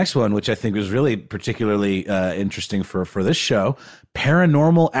into the next one, which I think was really particularly interesting for this show.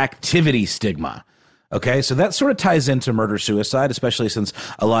 Paranormal activity stigma. Okay, so that sort of ties into murder-suicide, especially since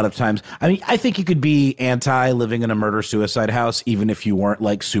a lot of times, I mean, I think you could be anti-living in a murder-suicide house, even if you weren't,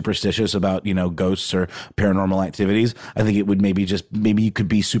 like, superstitious about, you know, ghosts or paranormal activities. I think it would maybe you could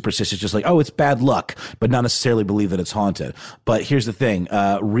be superstitious, just like, oh, it's bad luck, but not necessarily believe that it's haunted. But here's the thing.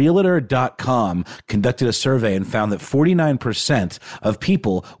 Realtor.com conducted a survey and found that 49% of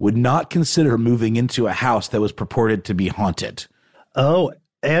people would not consider moving into a house that was purported to be haunted. Oh,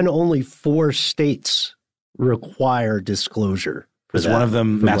 and only 4 states require disclosure. Is one of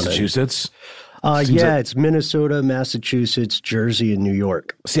them Massachusetts? It's Minnesota, Massachusetts, Jersey, and New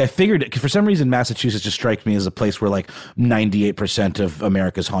York. See, I figured for some reason Massachusetts just strikes me as a place where like 98% of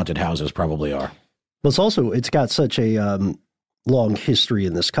America's haunted houses probably are. Well, it's got such a long history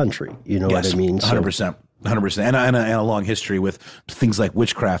in this country. You know what I mean? 100%. 100%. And a long history with things like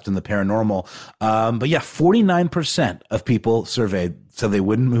witchcraft and the paranormal. But yeah, 49% of people surveyed said they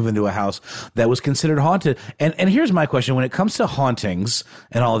wouldn't move into a house that was considered haunted. And here's my question. When it comes to hauntings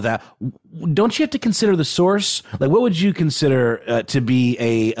and all of that, don't you have to consider the source? Like, what would you consider to be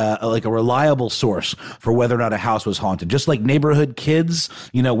a reliable source for whether or not a house was haunted? Just like neighborhood kids,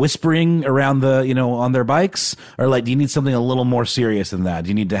 you know, whispering around on their bikes? Or like, do you need something a little more serious than that? Do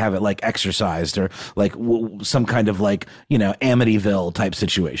you need to have it like exorcised or like some kind of like, you know, Amityville type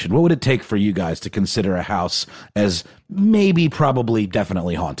situation? What would it take for you guys to consider a house as maybe, probably,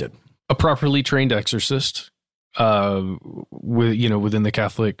 definitely haunted? A properly trained exorcist, within the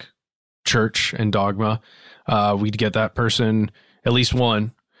Catholic Church and dogma. We'd get that person, at least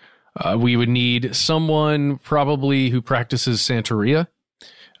one. We would need someone probably who practices Santeria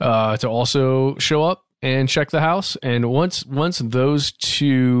to also show up and check the house. And once those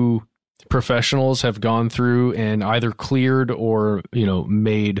two professionals have gone through and either cleared or, you know,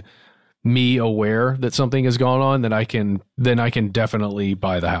 made me aware that something has gone on, then I can definitely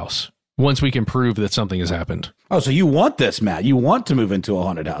buy the house. Once we can prove that something has happened. Oh, so you want this, Matt? You want to move into a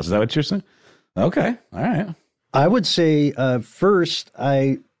haunted house? Is that what you're saying? Okay, all right. I would say first,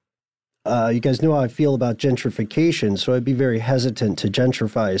 you guys know how I feel about gentrification, so I'd be very hesitant to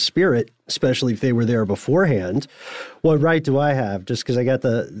gentrify a spirit, especially if they were there beforehand. What right do I have? Just because I got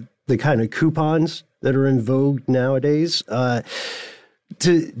the kind of coupons that are in vogue nowadays?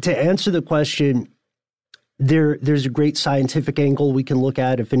 To answer the question, there's a great scientific angle we can look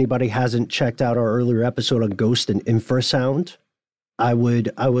at. If anybody hasn't checked out our earlier episode on ghost and infrasound, I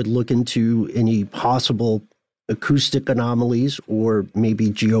would look into any possible acoustic anomalies or maybe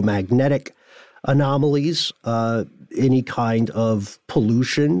geomagnetic anomalies, any kind of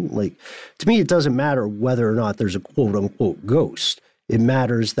pollution. Like, to me, it doesn't matter whether or not there's a quote unquote ghost. It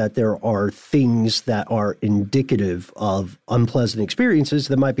matters that there are things that are indicative of unpleasant experiences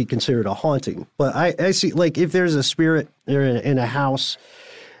that might be considered a haunting. But I see, like, if there's a spirit in a house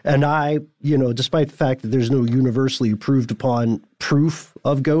and despite the fact that there's no universally approved upon proof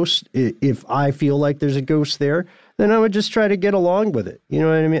of ghosts, if I feel like there's a ghost there, then I would just try to get along with it. You know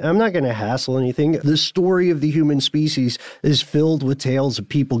what I mean? I'm not going to hassle anything. The story of the human species is filled with tales of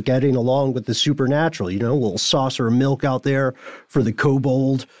people getting along with the supernatural. You know, a little saucer of milk out there for the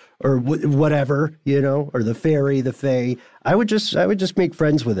kobold or whatever, you know, or the fairy, the fae. I would just make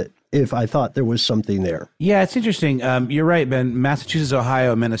friends with it. if I thought there was something there. Yeah, it's interesting. You're right, Ben. Massachusetts,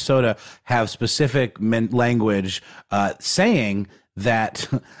 Ohio, and Minnesota have specific language saying that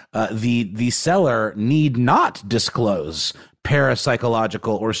the seller need not disclose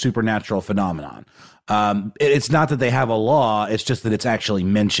parapsychological or supernatural phenomenon. It's not that they have a law, it's just that it's actually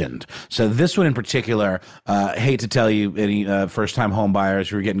mentioned. So this one in particular, hate to tell you, any first-time home buyers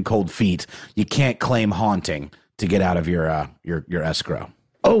who are getting cold feet, you can't claim haunting to get out of your escrow.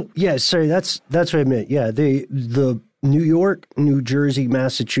 Oh, yeah, sorry, that's what I meant. Yeah, the New York, New Jersey,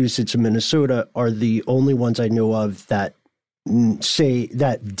 Massachusetts, and Minnesota are the only ones I know of that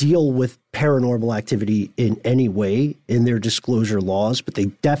deal with paranormal activity in any way in their disclosure laws, but they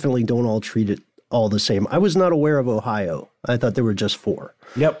definitely don't all treat it all the same. I was not aware of Ohio. I thought there were just 4.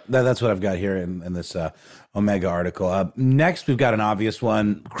 Yep, that's what I've got here in this Omega article. Next, we've got an obvious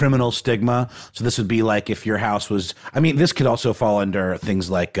one, criminal stigma. So this would be like if your house was, I mean, this could also fall under things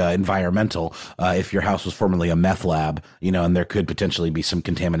like environmental. If your house was formerly a meth lab, and there could potentially be some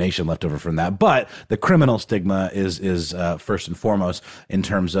contamination left over from that. But the criminal stigma is first and foremost in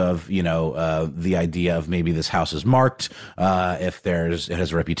terms of, the idea of maybe this house is marked. If it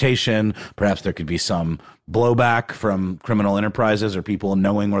has a reputation, perhaps there could be some blowback from criminal enterprises or people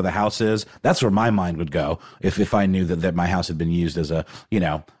knowing where the house is. That's where my mind would go if I knew that my house had been used as a,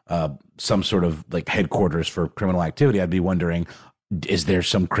 some sort of like headquarters for criminal activity. I'd be wondering, is there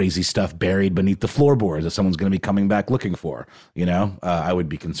some crazy stuff buried beneath the floorboards that someone's going to be coming back looking for? I would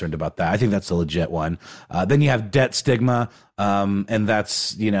be concerned about that. I think that's a legit one. Then you have debt stigma. And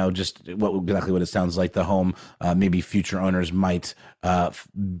that's, just exactly what it sounds like. The home, maybe future owners might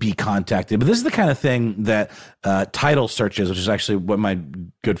be contacted. But this is the kind of thing that title searches, which is actually what my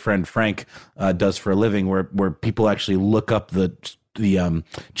good friend Frank does for a living, where people actually look up the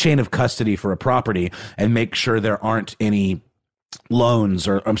chain of custody for a property and make sure there aren't any loans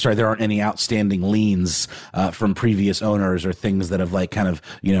there aren't any outstanding liens from previous owners or things that have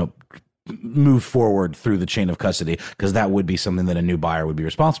move forward through the chain of custody, because that would be something that a new buyer would be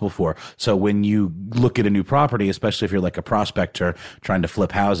responsible for. So when you look at a new property, especially if you're like a prospector trying to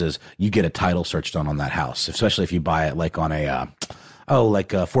flip houses, you get a title search done on that house, especially if you buy it like on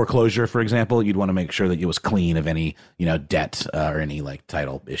a foreclosure, for example. You'd want to make sure that it was clean of any, debt or any like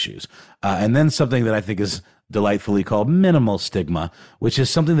title issues. And then something that I think is delightfully called minimal stigma, which is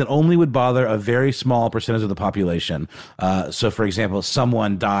something that only would bother a very small percentage of the population. So, for example,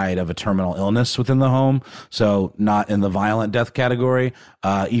 someone died of a terminal illness within the home, so not in the violent death category,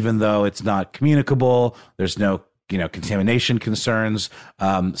 even though it's not communicable, there's no contamination concerns.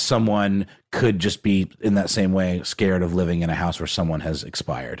 Someone could just be in that same way scared of living in a house where someone has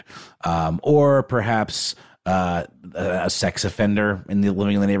expired, or perhaps a sex offender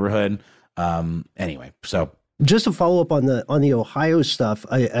living in the neighborhood. Anyway, so just to follow up on the Ohio stuff,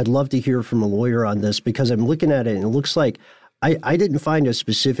 I'd love to hear from a lawyer on this, because I'm looking at it and it looks like I didn't find a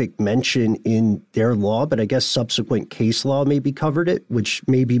specific mention in their law, but I guess subsequent case law maybe covered it, which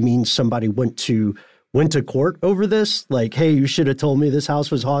maybe means somebody went to court over this. Like, hey, you should have told me this house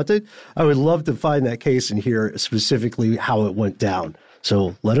was haunted. I would love to find that case and hear specifically how it went down.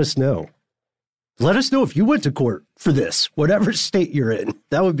 So let us know. Let us know if you went to court for this, whatever state you're in.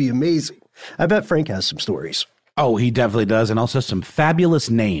 That would be amazing. I bet Frank has some stories. Oh, he definitely does. And also some fabulous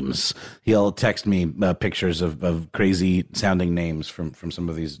names. He'll text me pictures of crazy sounding names from some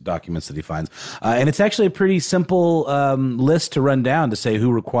of these documents that he finds. And it's actually a pretty simple list to run down to say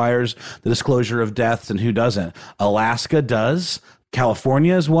who requires the disclosure of deaths and who doesn't. Alaska does.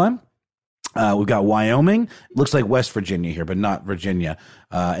 California is one. We've got Wyoming. It looks like West Virginia here, but not Virginia.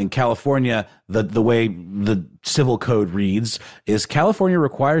 In California, the way the civil code reads is California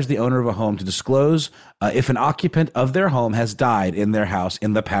requires the owner of a home to disclose if an occupant of their home has died in their house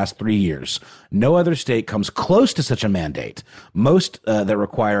in the past 3 years. No other state comes close to such a mandate. Most that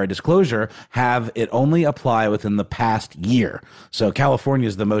require a disclosure have it only apply within the past year. So California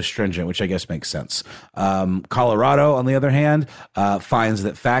is the most stringent, which I guess makes sense. Colorado, on the other hand, finds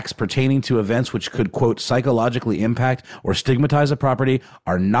that facts pertaining to events which could, quote, psychologically impact or stigmatize a property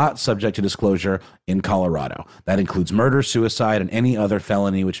are not subject to disclosure in Colorado. That includes murder, suicide, and any other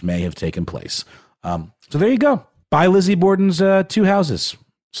felony which may have taken place. So there you go. Buy Lizzie Borden's 2 houses.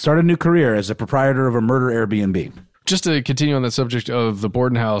 Start a new career as a proprietor of a murder Airbnb. Just to continue on the subject of the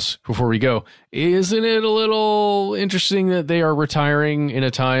Borden house before we go, isn't it a little interesting that they are retiring in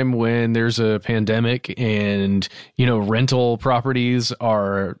a time when there's a pandemic and, rental properties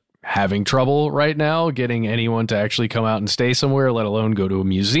are having trouble right now getting anyone to actually come out and stay somewhere, let alone go to a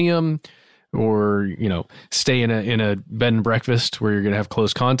museum or, stay in a bed and breakfast where you're going to have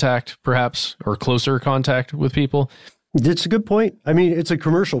close contact, perhaps, or closer contact with people. That's a good point. I mean, it's a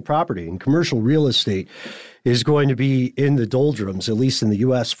commercial property, and commercial real estate is going to be in the doldrums, at least in the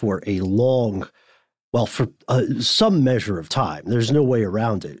U.S., for a long, well, for some measure of time. There's no way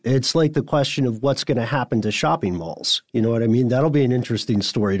around it. It's like the question of what's going to happen to shopping malls. You know what I mean? That'll be an interesting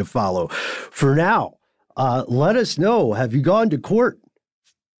story to follow. For now, let us know, have you gone to court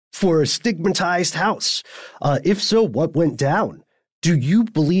for a stigmatized house? If so, what went down? Do you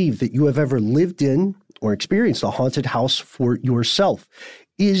believe that you have ever lived in or experienced a haunted house for yourself?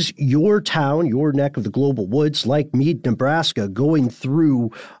 Is your town, your neck of the global woods, like Meade, Nebraska, going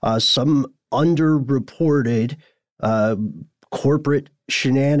through some underreported corporate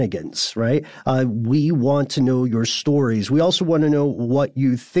shenanigans, right? We want to know your stories. We also want to know what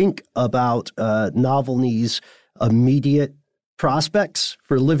you think about Navalny's immediate prospects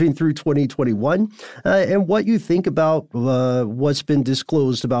for living through 2021, and what you think about what's been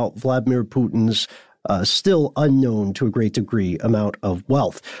disclosed about Vladimir Putin's still unknown to a great degree amount of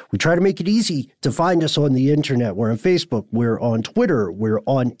wealth. We try to make it easy to find us on the internet. We're on Facebook, we're on Twitter, we're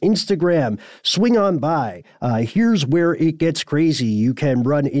on Instagram. Swing on by. Here's where it gets crazy. You can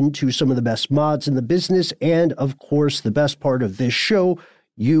run into some of the best mods in the business, and of course, the best part of this show,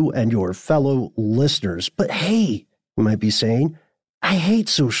 you and your fellow listeners. But hey, you might be saying, I hate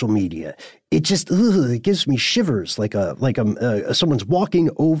social media. It just, it gives me shivers like someone's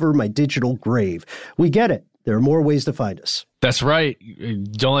walking over my digital grave. We get it. There are more ways to find us. That's right.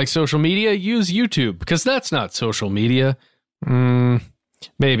 Don't like social media? Use YouTube, because that's not social media.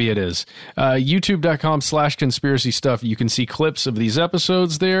 Maybe it is. YouTube.com/conspiracy stuff. You can see clips of these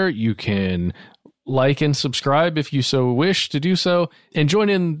episodes there. You can like and subscribe if you so wish to do so, and join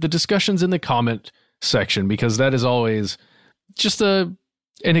in the discussions in the comment section, because that is always just an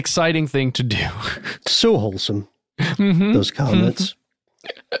exciting thing to do. So wholesome. Those comments.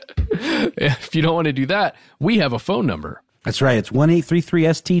 If you don't want to do that, we have a phone number. That's right. It's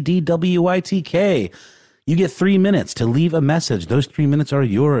 1-833-STD-WITK. You get 3 minutes to leave a message. Those 3 minutes are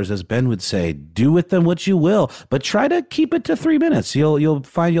yours, as Ben would say. Do with them what you will, but try to keep it to 3 minutes. You'll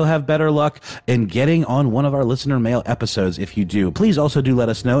find you'll have better luck in getting on one of our listener mail episodes if you do. Please also do let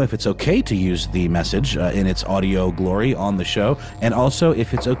us know if it's okay to use the message in its audio glory on the show, and also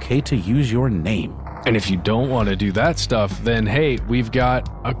if it's okay to use your name. And if you don't want to do that stuff, then hey, we've got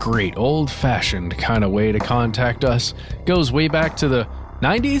a great old-fashioned kind of way to contact us. Goes way back to the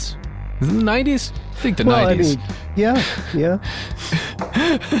 90s? Is it the 90s? I think the 90s. I mean, yeah.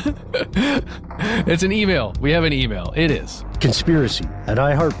 It's an email. We have an email. It is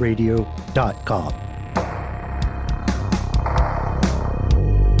conspiracy@iheartradio.com.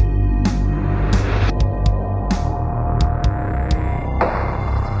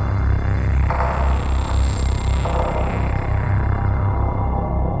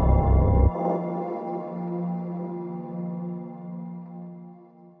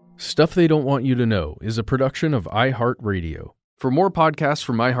 Stuff They Don't Want You to Know is a production of iHeartRadio. For more podcasts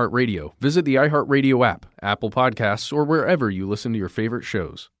from iHeartRadio, visit the iHeartRadio app, Apple Podcasts, or wherever you listen to your favorite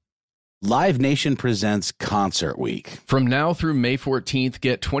shows. Live Nation presents Concert Week. From now through May 14th,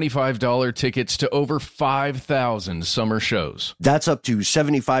 get $25 tickets to over 5,000 summer shows. That's up to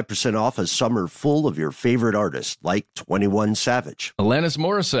 75% off a summer full of your favorite artists, like 21 Savage, Alanis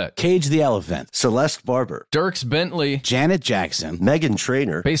Morissette, Cage the Elephant, Celeste Barber, Dierks Bentley, Janet Jackson, Meghan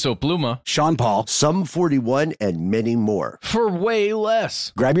Trainor, Peso Pluma, Sean Paul, Sum 41, and many more. For way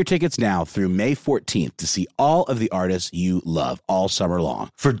less. Grab your tickets now through May 14th to see all of the artists you love all summer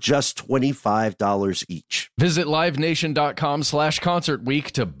long. For just $25 each. Visit livenation.com/concert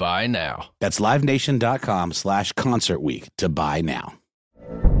week to buy now. That's livenation.com/concert week to buy now.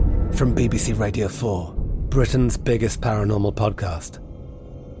 From BBC Radio 4, Britain's biggest paranormal podcast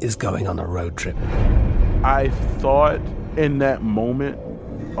is going on a road trip. I thought in that moment,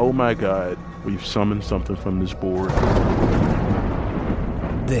 oh my God, we've summoned something from this board.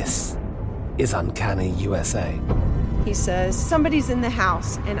 This is Uncanny USA. He says, somebody's in the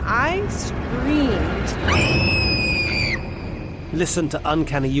house, and I screamed. Listen to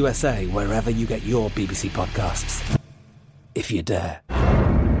Uncanny USA wherever you get your BBC podcasts, if you dare.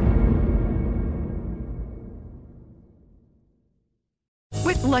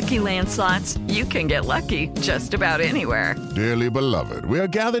 With Lucky Land Slots, you can get lucky just about anywhere. Dearly beloved, we are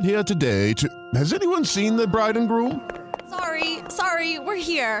gathered here today to... Has anyone seen the bride and groom? Sorry, we're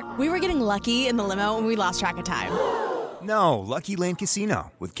here. We were getting lucky in the limo and we lost track of time. No, Lucky Land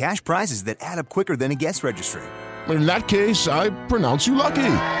Casino, with cash prizes that add up quicker than a guest registry. In that case, I pronounce you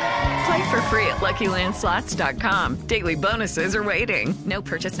lucky. Play for free at LuckyLandSlots.com. Daily bonuses are waiting. No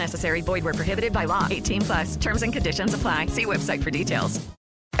purchase necessary. Void where prohibited by law. 18+. Terms and conditions apply. See website for details.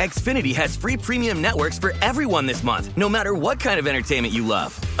 Xfinity has free premium networks for everyone this month, no matter what kind of entertainment you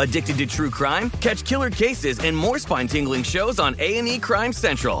love. Addicted to true crime? Catch killer cases and more spine-tingling shows on A&E Crime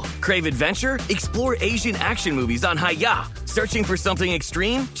Central. Crave adventure? Explore Asian action movies on Hi-Ya. Searching for something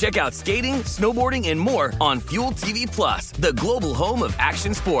extreme? Check out skating, snowboarding, and more on Fuel TV Plus, the global home of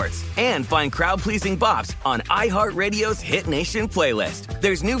action sports. And find crowd-pleasing bops on iHeartRadio's Hit Nation playlist.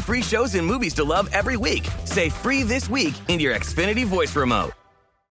 There's new free shows and movies to love every week. Say free this week in your Xfinity voice remote.